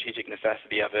saw the strategic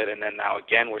necessity of it, and then now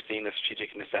again we're seeing the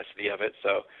strategic necessity of it.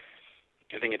 So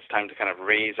I think it's time to kind of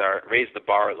raise the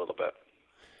bar a little bit.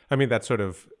 I mean, that sort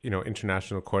of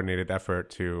international coordinated effort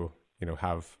to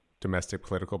have domestic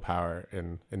political power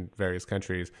in various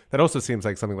countries, that also seems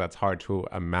like something that's hard to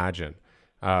imagine.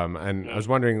 And I was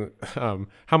wondering,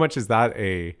 how much is that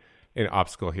an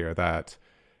obstacle here, that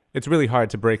it's really hard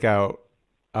to break out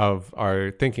of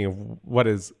our thinking of what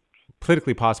is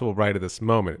politically possible right at this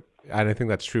moment. And I think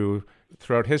that's true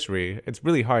throughout history. It's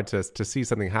really hard to see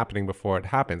something happening before it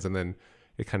happens, and then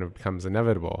it kind of becomes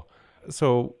inevitable.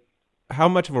 So how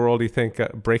much of a role do you think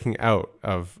breaking out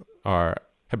of our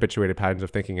habituated patterns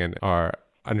of thinking and our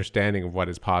understanding of what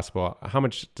is possible, how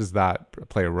much does that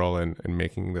play a role in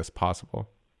making this possible?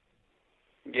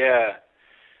 Yeah.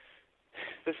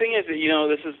 The thing is that,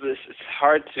 it's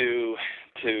hard to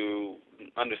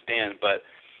understand, but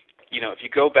if you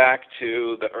go back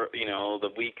to the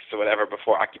weeks or whatever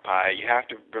before Occupy, you have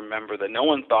to remember that no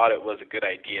one thought it was a good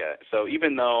idea. So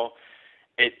even though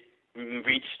it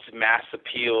reached mass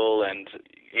appeal and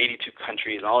 82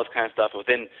 countries and all this kind of stuff,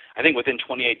 within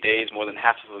 28 days, more than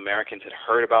half of Americans had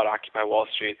heard about Occupy Wall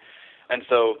Street, and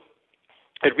so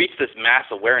it reached this mass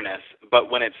awareness.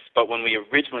 But when we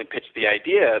originally pitched the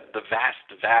idea, the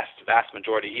vast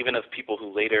majority, even of people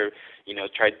who later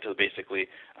tried to basically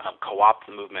co-opt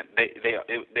the movement,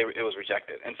 it was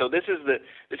rejected. And so this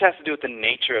has to do with the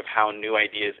nature of how new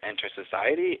ideas enter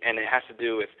society, and it has to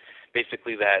do with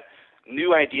basically that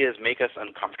new ideas make us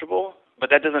uncomfortable, but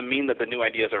that doesn't mean that the new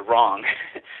ideas are wrong.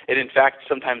 It in fact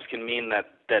sometimes can mean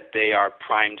that they are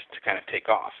primed to kind of take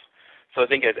off. So I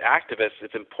think as activists,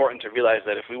 it's important to realize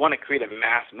that if we want to create a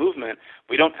mass movement,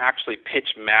 we don't actually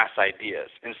pitch mass ideas.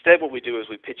 Instead, what we do is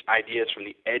we pitch ideas from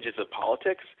the edges of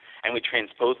politics, and we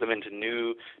transpose them into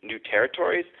new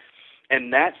territories.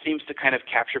 And that seems to kind of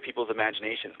capture people's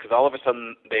imaginations, because all of a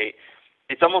sudden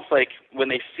it's almost like when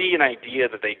they see an idea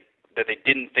that they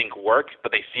didn't think worked,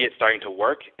 but they see it starting to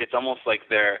work, it's almost like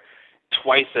they're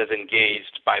twice as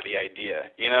engaged by the idea.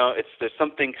 There's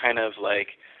something kind of like,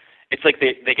 it's like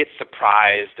they get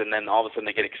surprised, and then all of a sudden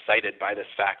they get excited by this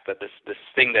fact that this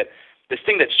thing that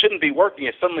shouldn't be working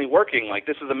is suddenly working. Like,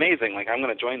 this is amazing. Like, I'm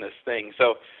going to join this thing.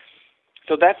 So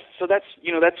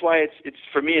that's why it's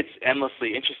for me, it's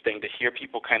endlessly interesting to hear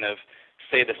people kind of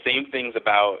say the same things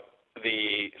about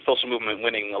the social movement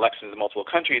winning elections in multiple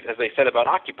countries as they said about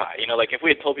Occupy. Like, if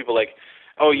we had told people, like,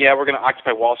 oh yeah, we're going to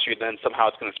occupy Wall Street, then somehow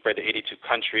it's going to spread to 82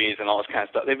 countries and all this kind of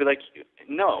stuff, they'd be like,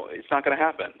 no, it's not going to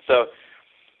happen. So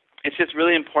it's just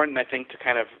really important, I think, to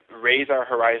kind of raise our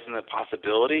horizon of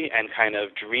possibility and kind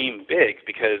of dream big,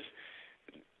 because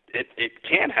it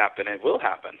can happen. It will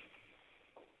happen.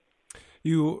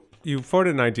 You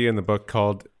forwarded an idea in the book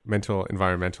called mental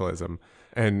environmentalism,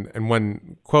 and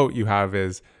one quote you have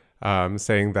is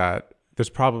saying that there's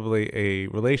probably a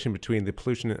relation between the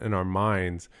pollution in our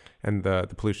minds and the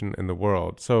pollution in the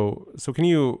world. So can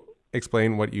you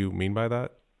explain what you mean by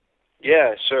that?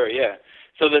 Yeah, sure. Yeah.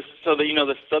 So the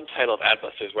subtitle of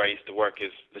Adbusters, where I used to work,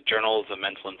 is the Journals of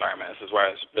Mental Environment. This is where I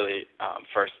was really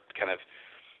first kind of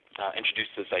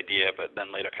introduced to this idea, but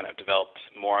then later kind of developed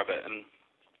more of it. And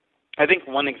I think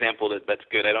one example that's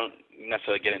good, I don't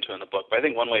necessarily get into in the book, but I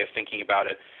think one way of thinking about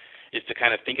it is to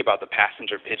kind of think about the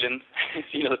passenger pigeon.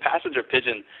 The passenger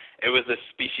pigeon, it was this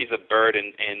species of bird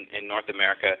in North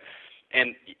America.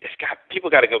 And people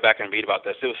got to go back and read about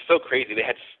this. It was so crazy.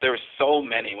 There were so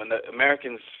many. When the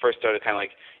Americans first started, kind of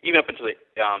like, even up until the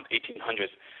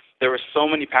 1800s, there were so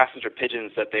many passenger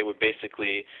pigeons that they would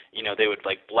basically, they would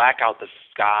like black out the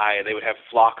sky. They would have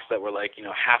flocks that were like,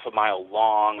 half a mile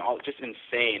long, all just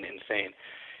insane.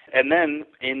 And then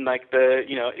in like the,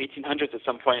 1800s at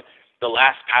some point, the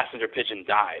last passenger pigeon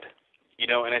died,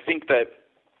 and I think that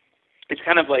it's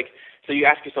kind of like, so you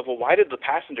ask yourself, well, why did the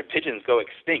passenger pigeons go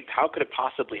extinct? How could it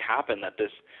possibly happen that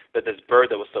this bird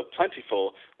that was so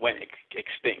plentiful went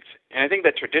extinct? And I think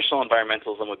that traditional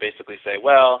environmentalism would basically say,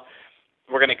 well,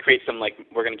 we're going to give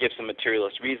some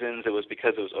materialist reasons. It was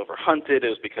because it was overhunted.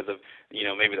 It was because of,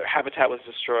 maybe their habitat was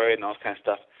destroyed and all this kind of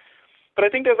stuff. But I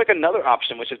think there's like another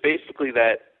option, which is basically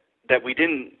that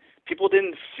people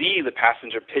didn't see the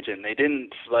passenger pigeon.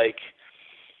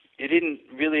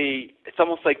 It's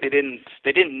almost like they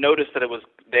didn't notice that it was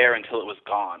there until it was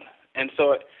gone. And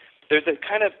so there's a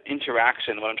kind of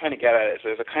interaction. What I'm trying to get at is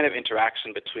there's a kind of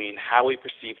interaction between how we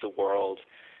perceive the world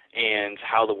and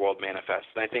how the world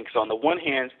manifests. And I think so on the one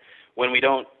hand, when we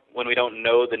don't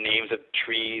know the names of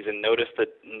trees and notice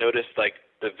like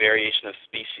the variation of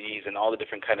species and all the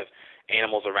different kind of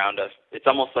animals around us, it's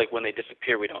almost like when they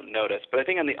disappear we don't notice. But I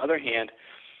think on the other hand,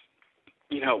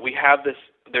 we have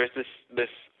there's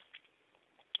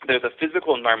a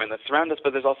physical environment that surrounds us,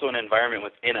 but there's also an environment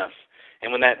within us.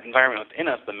 And when that environment within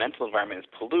us, the mental environment, is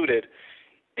polluted,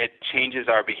 it changes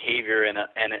our behavior, and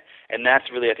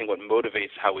that's really, I think, what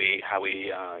motivates how we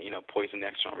poison the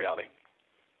external reality.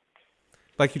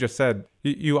 Like you just said,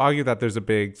 you argue that there's a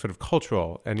big sort of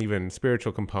cultural and even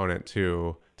spiritual component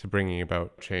to bringing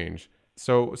about change.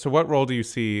 So what role do you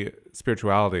see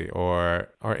spirituality or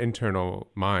our internal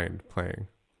mind playing?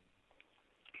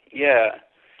 Yeah.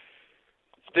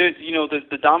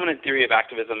 The dominant theory of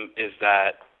activism is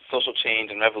that social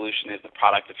change and revolution is the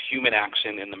product of human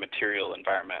action in the material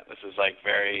environment. This is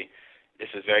very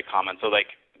common. So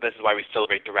this is why we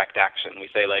celebrate direct action. We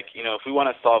say if we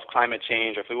want to solve climate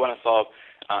change, or if we want to solve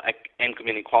income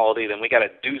inequality, then we got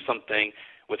to do something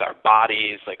with our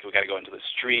bodies. Like, we got to go into the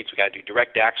streets. We got to do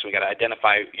direct action. We got to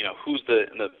identify who's the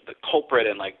culprit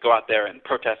and go out there and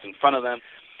protest in front of them.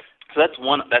 So that's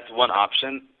one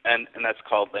option, and that's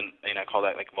called, I call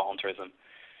that voluntarism.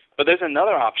 But there's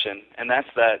another option, and that's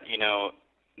that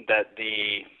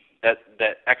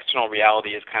that external reality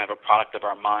is kind of a product of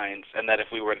our minds, and that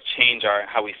if we were to change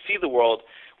how we see the world,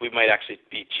 we might actually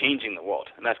be changing the world,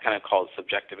 and that's kind of called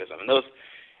subjectivism.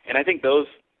 And I think those,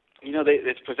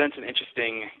 it presents an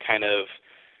interesting kind of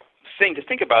thing to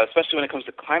think about, especially when it comes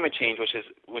to climate change,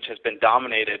 which has been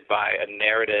dominated by a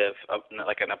narrative of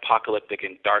an apocalyptic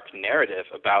and dark narrative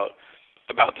about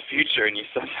the future. And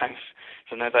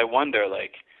sometimes I wonder,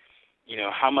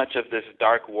 how much of this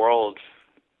dark world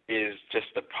is just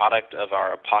the product of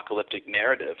our apocalyptic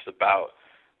narratives about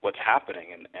what's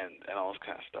happening and all this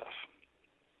kind of stuff.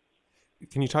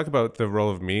 Can you talk about the role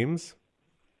of memes?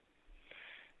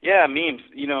 Yeah, memes.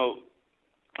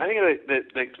 I think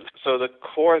the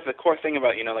core thing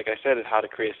about, like I said, is how to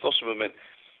create a social movement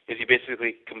is you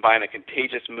basically combine a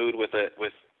contagious mood with a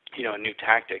new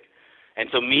tactic. And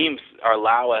so memes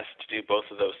allow us to do both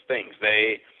of those things.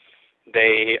 They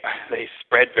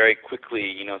spread very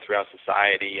quickly, throughout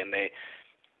society, and they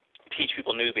teach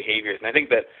people new behaviors. And I think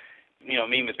that,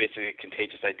 meme is basically a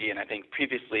contagious idea. And I think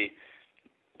previously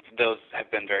those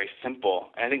have been very simple.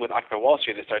 And I think with Occupy Wall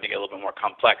Street, it started to get a little bit more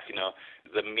complex.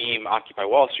 The meme Occupy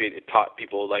Wall Street, it taught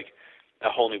people like a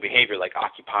whole new behavior, like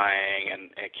occupying, and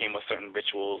it came with certain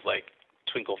rituals like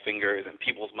twinkle fingers and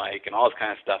people's mic and all this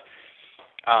kind of stuff.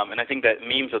 And I think that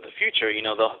memes of the future,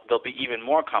 they'll be even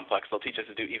more complex. They'll teach us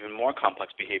to do even more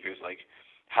complex behaviors, like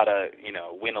how to,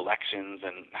 win elections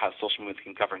and how social movements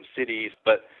can govern cities.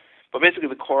 But basically,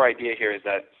 the core idea here is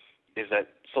that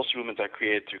social movements are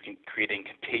created through creating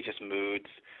contagious moods,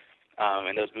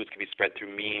 and those moods can be spread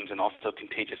through memes, and also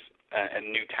contagious and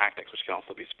new tactics, which can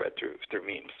also be spread through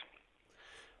memes.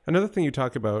 Another thing you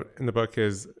talk about in the book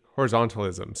is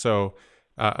horizontalism. So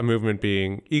a movement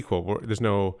being equal. There's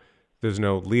no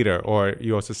leader, or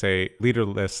you also say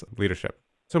leaderless leadership.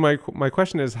 So my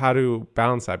question is how to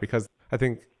balance that, because I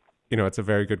think it's a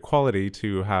very good quality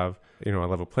to have a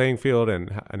level playing field and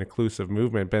an inclusive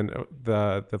movement.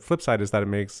 But the flip side is that it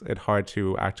makes it hard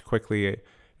to act quickly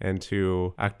and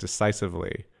to act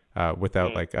decisively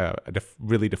without like a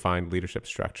really defined leadership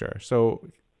structure. So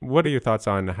what are your thoughts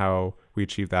on how we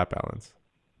achieve that balance?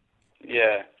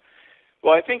 Yeah.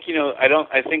 Well, I think,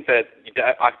 I think that you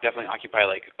definitely Occupy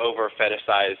like over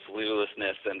fetishized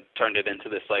leaderlessness and turned it into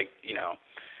this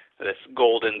this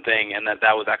golden thing, and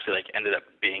that was actually ended up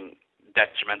being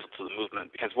detrimental to the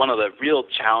movement, because one of the real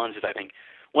challenges, I think,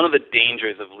 one of the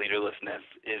dangers of leaderlessness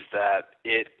is that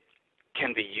it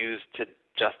can be used to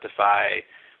justify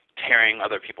tearing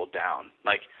other people down.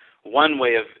 Like one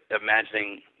way of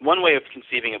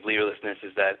conceiving of leaderlessness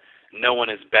is that no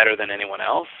one is better than anyone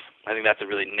else. I think that's a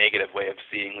really negative way of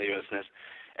seeing leaderlessness.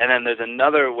 And then there's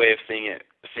another way of seeing it,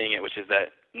 which is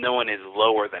that no one is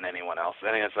lower than anyone else.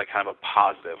 I think that's like kind of a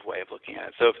positive way of looking at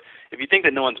it. So if you think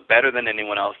that no one's better than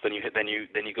anyone else, then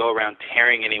you go around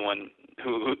tearing anyone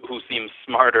who seems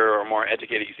smarter or more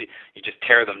educated. You just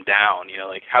tear them down.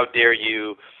 Like how dare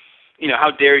you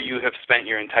have spent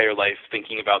your entire life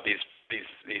thinking about these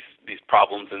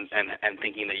problems and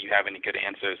thinking that you have any good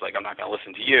answers. Like, I'm not going to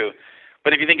listen to you.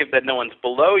 But if you think that no one's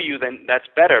below you, then that's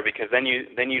better, because then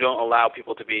you don't allow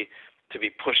people to be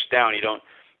pushed down. You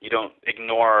don't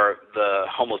ignore the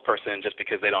homeless person just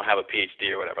because they don't have a PhD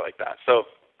or whatever like that. So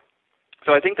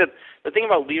I think that the thing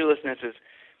about leaderlessness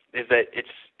is that it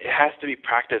has to be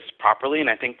practiced properly, and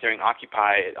I think during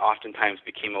Occupy it oftentimes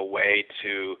became a way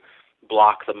to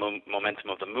block the momentum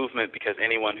of the movement, because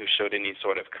anyone who showed any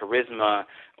sort of charisma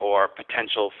or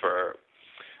potential for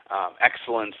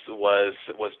excellence was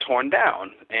torn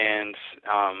down, and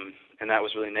that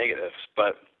was really negative.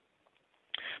 But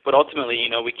ultimately,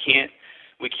 we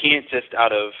can't just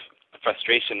out of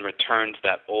frustration return to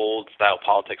that old style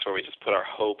politics where we just put our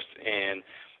hopes in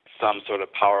some sort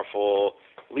of powerful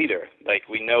leader. Like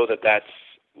we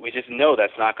just know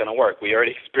that's not going to work. We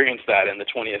already experienced that in the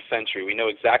 20th century. We know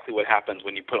exactly what happens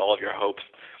when you put all of your hopes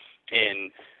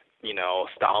in,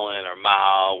 Stalin or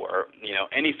Mao or,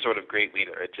 any sort of great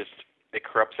leader. It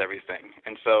corrupts everything.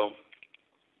 And so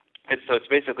it's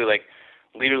basically like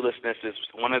leaderlessness is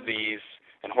one of these,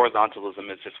 and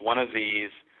horizontalism is just one of these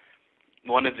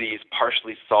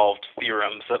partially solved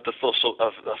theorems of the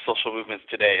social movements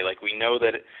today. Like we know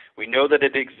that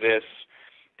it exists.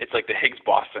 It's like the Higgs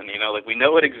boson, like we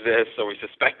know it exists, or we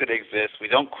suspect it exists. We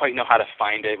don't quite know how to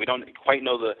find it. We don't quite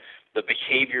know the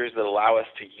behaviors that allow us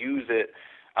to use it,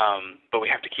 but we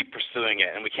have to keep pursuing it,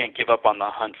 and we can't give up on the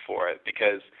hunt for it,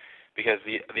 because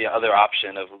the other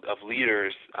option of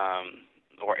leaders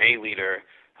or a leader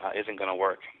isn't going to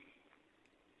work.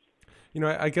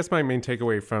 I guess my main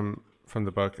takeaway from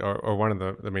the book, or one of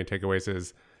the main takeaways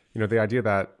is, the idea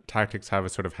that tactics have a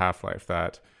sort of half-life,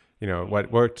 that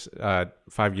what worked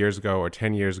 5 years ago or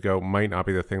 10 years ago might not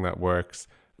be the thing that works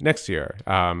next year.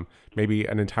 Maybe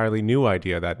an entirely new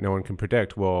idea that no one can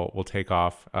predict will take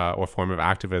off, or form of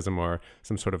activism or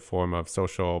some sort of form of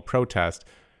social protest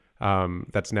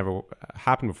that's never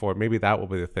happened before. Maybe that will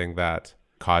be the thing that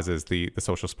causes the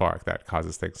social spark, that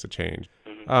causes things to change.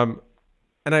 Mm-hmm.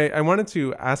 And I wanted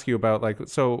to ask you about,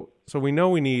 so we know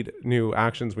we need new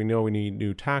actions, we know we need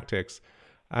new tactics,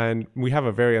 and we have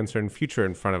a very uncertain future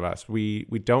in front of us. We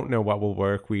don't know what will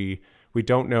work. We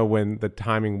don't know when the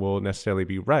timing will necessarily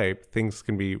be right. Things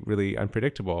can be really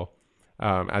unpredictable.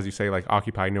 As you say, like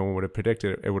Occupy, no one would have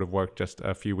predicted it would have worked just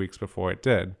a few weeks before it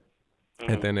did.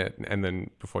 and then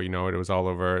before you know it, it was all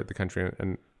over the country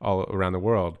and all around the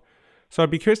world. So I'd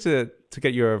be curious to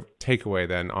get your takeaway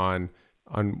then on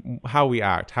how we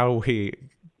act, how we,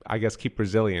 I guess, keep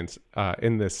resilience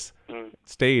in this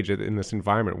stage, in this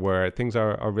environment where things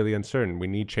are really uncertain. We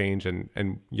need change,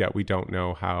 and yet we don't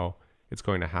know how it's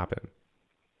going to happen.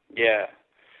 Yeah.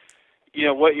 You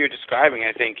know, what you're describing,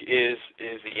 I think, is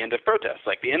the end of protest.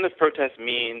 Like, the end of protest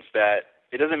means that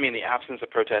it doesn't mean the absence of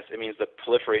protest. It means the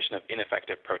proliferation of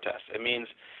ineffective protest. It means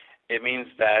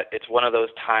that it's one of those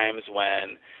times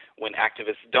when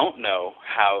activists don't know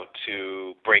how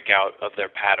to break out of their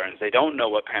patterns. They don't know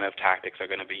what kind of tactics are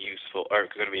going to be useful or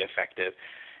going to be effective.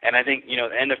 And I think, you know,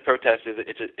 the end of protest is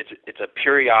it's a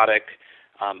periodic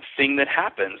thing that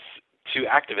happens to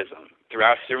activism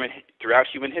throughout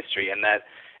human history, and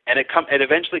it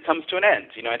eventually comes to an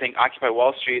end. You know, I think Occupy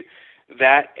Wall Street,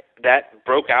 that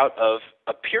broke out of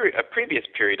a previous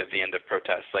period of the end of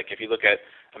protest. Like, if you look at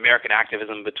American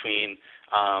activism between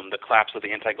the collapse of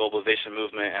the anti-globalization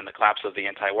movement and the collapse of the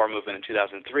anti-war movement in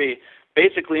 2003,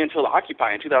 basically until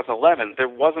Occupy in 2011, there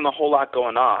wasn't a whole lot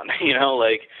going on. You know,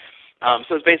 like,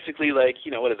 so it's basically like,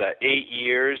 you know, what is that, 8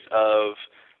 years of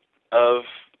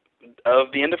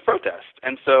the end of protest.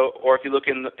 And so, or if you look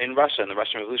in Russia, in the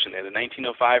Russian Revolution, they had the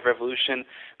 1905 revolution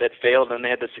that failed, and they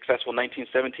had the successful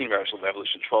 1917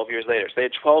 revolution 12 years later. So they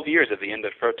had 12 years of the end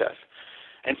of protest.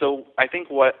 And so I think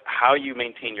how you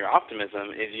maintain your optimism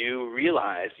is you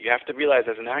have to realize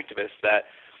as an activist that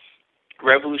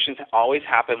revolutions always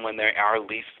happen when they are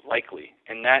least likely.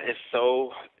 And that is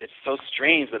it's so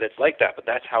strange that it's like that, but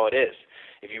that's how it is.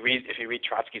 If you read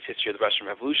Trotsky's History of the Russian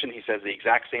Revolution, he says the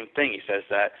exact same thing. He says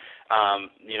that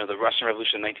you know, the Russian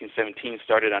Revolution in 1917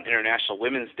 started on International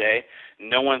Women's Day.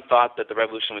 No one thought that the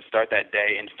revolution would start that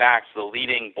day. In fact, the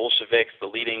leading Bolsheviks, the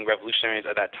leading revolutionaries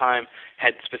at that time,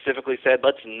 had specifically said,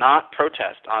 let's not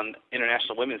protest on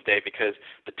International Women's Day because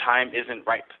the time isn't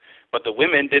ripe. But the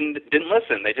women didn't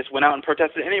listen. They just went out and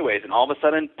protested anyways, and all of a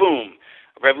sudden, boom,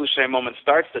 a revolutionary moment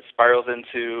starts that spirals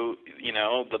into, you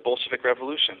know, the Bolshevik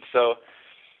Revolution. So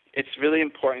it's really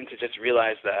important to just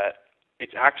realize that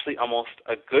it's actually almost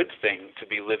a good thing to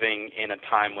be living in a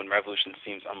time when revolution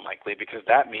seems unlikely, because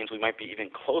that means we might be even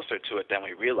closer to it than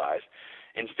we realize,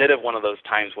 instead of one of those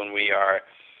times when we are,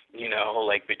 you know,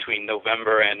 like between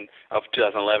November of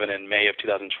 2011 and May of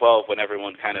 2012, when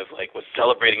everyone kind of like was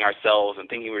celebrating ourselves and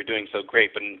thinking we were doing so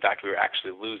great, but in fact we were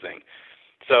actually losing.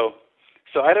 So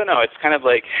I don't know. It's kind of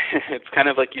like you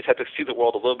just have to see the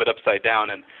world a little bit upside down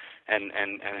and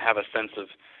have a sense of,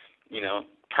 you know,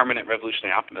 permanent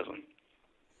revolutionary optimism.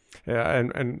 Yeah,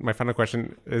 and my final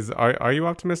question is: Are you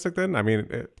optimistic then? I mean,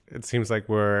 it seems like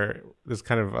there's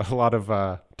kind of a lot of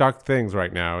dark things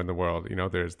right now in the world. You know,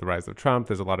 there's the rise of Trump.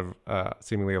 There's a lot of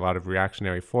seemingly a lot of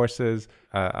reactionary forces.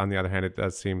 On the other hand, it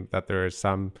does seem that there is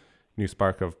some new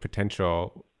spark of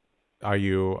potential. Are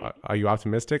you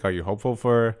optimistic? Are you hopeful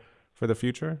for the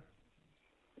future?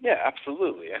 Yeah,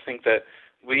 absolutely. I think that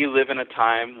we live in a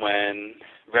time when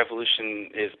revolution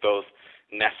is both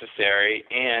necessary,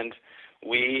 and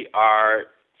we are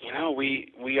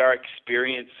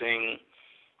experiencing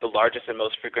the largest and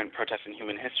most frequent protests in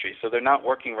human history. So they're not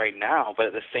working right now, but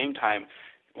at the same time,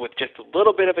 with just a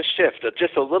little bit of a shift,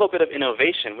 just a little bit of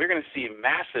innovation, we're going to see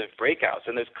massive breakouts.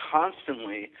 And there's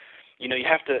constantly, you know,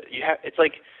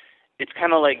 it's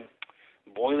kind of like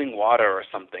boiling water or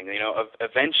something. You know,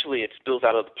 eventually it spills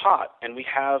out of the pot, and we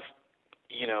have,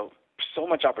 you know, so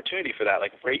much opportunity for that.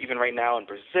 Like even right now in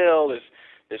Brazil,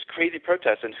 there's crazy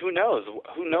protests, and who knows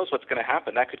what's going to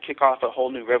happen. That could kick off a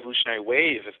whole new revolutionary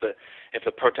wave if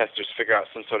the protesters figure out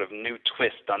some sort of new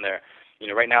twist on their, you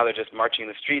know, right now they're just marching in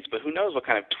the streets, but who knows what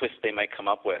kind of twist they might come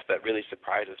up with that really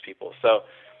surprises people. So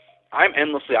I'm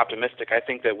endlessly optimistic. I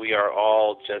think that we're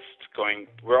all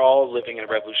living in a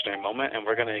revolutionary moment, and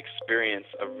we're going to experience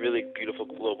a really beautiful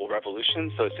global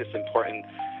revolution. So it's just important,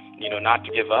 you know, not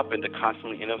to give up and to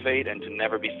constantly innovate and to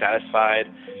never be satisfied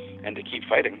and to keep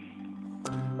fighting.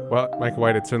 Well, Micah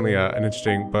White, it's certainly an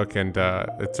interesting book, and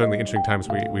it's certainly interesting times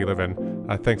we live in.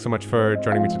 Thanks so much for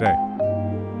joining me today.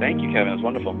 Thank you, Kevin. It was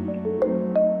wonderful.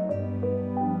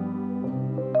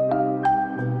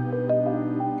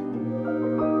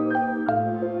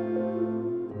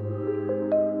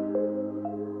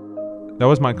 That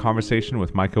was my conversation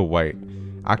with Micah White,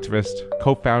 activist,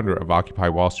 co-founder of Occupy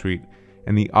Wall Street,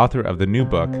 and the author of the new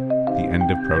book, The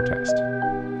End of Protest.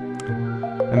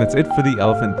 And that's it for The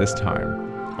Elephant this time.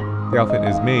 The Elephant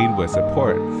is made with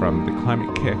support from the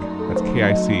Climate Kick, that's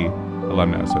KIC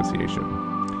Alumni Association.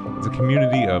 It's a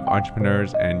community of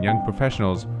entrepreneurs and young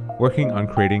professionals working on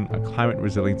creating a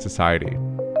climate-resilient society.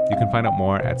 You can find out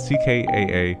more at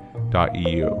ckaa.eu.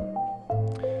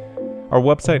 Our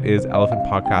website is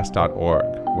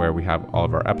elephantpodcast.org, where we have all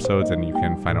of our episodes and you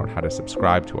can find out how to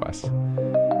subscribe to us.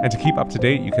 And to keep up to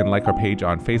date, you can like our page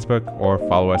on Facebook or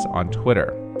follow us on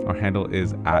Twitter. Our handle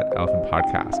is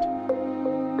 @elephantpodcast.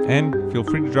 And feel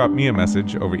free to drop me a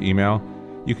message over email.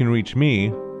 You can reach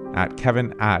me at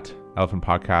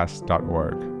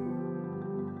kevin@elephantpodcast.org.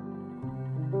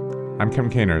 I'm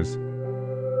Kevin Caners.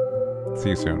 See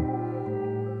you soon.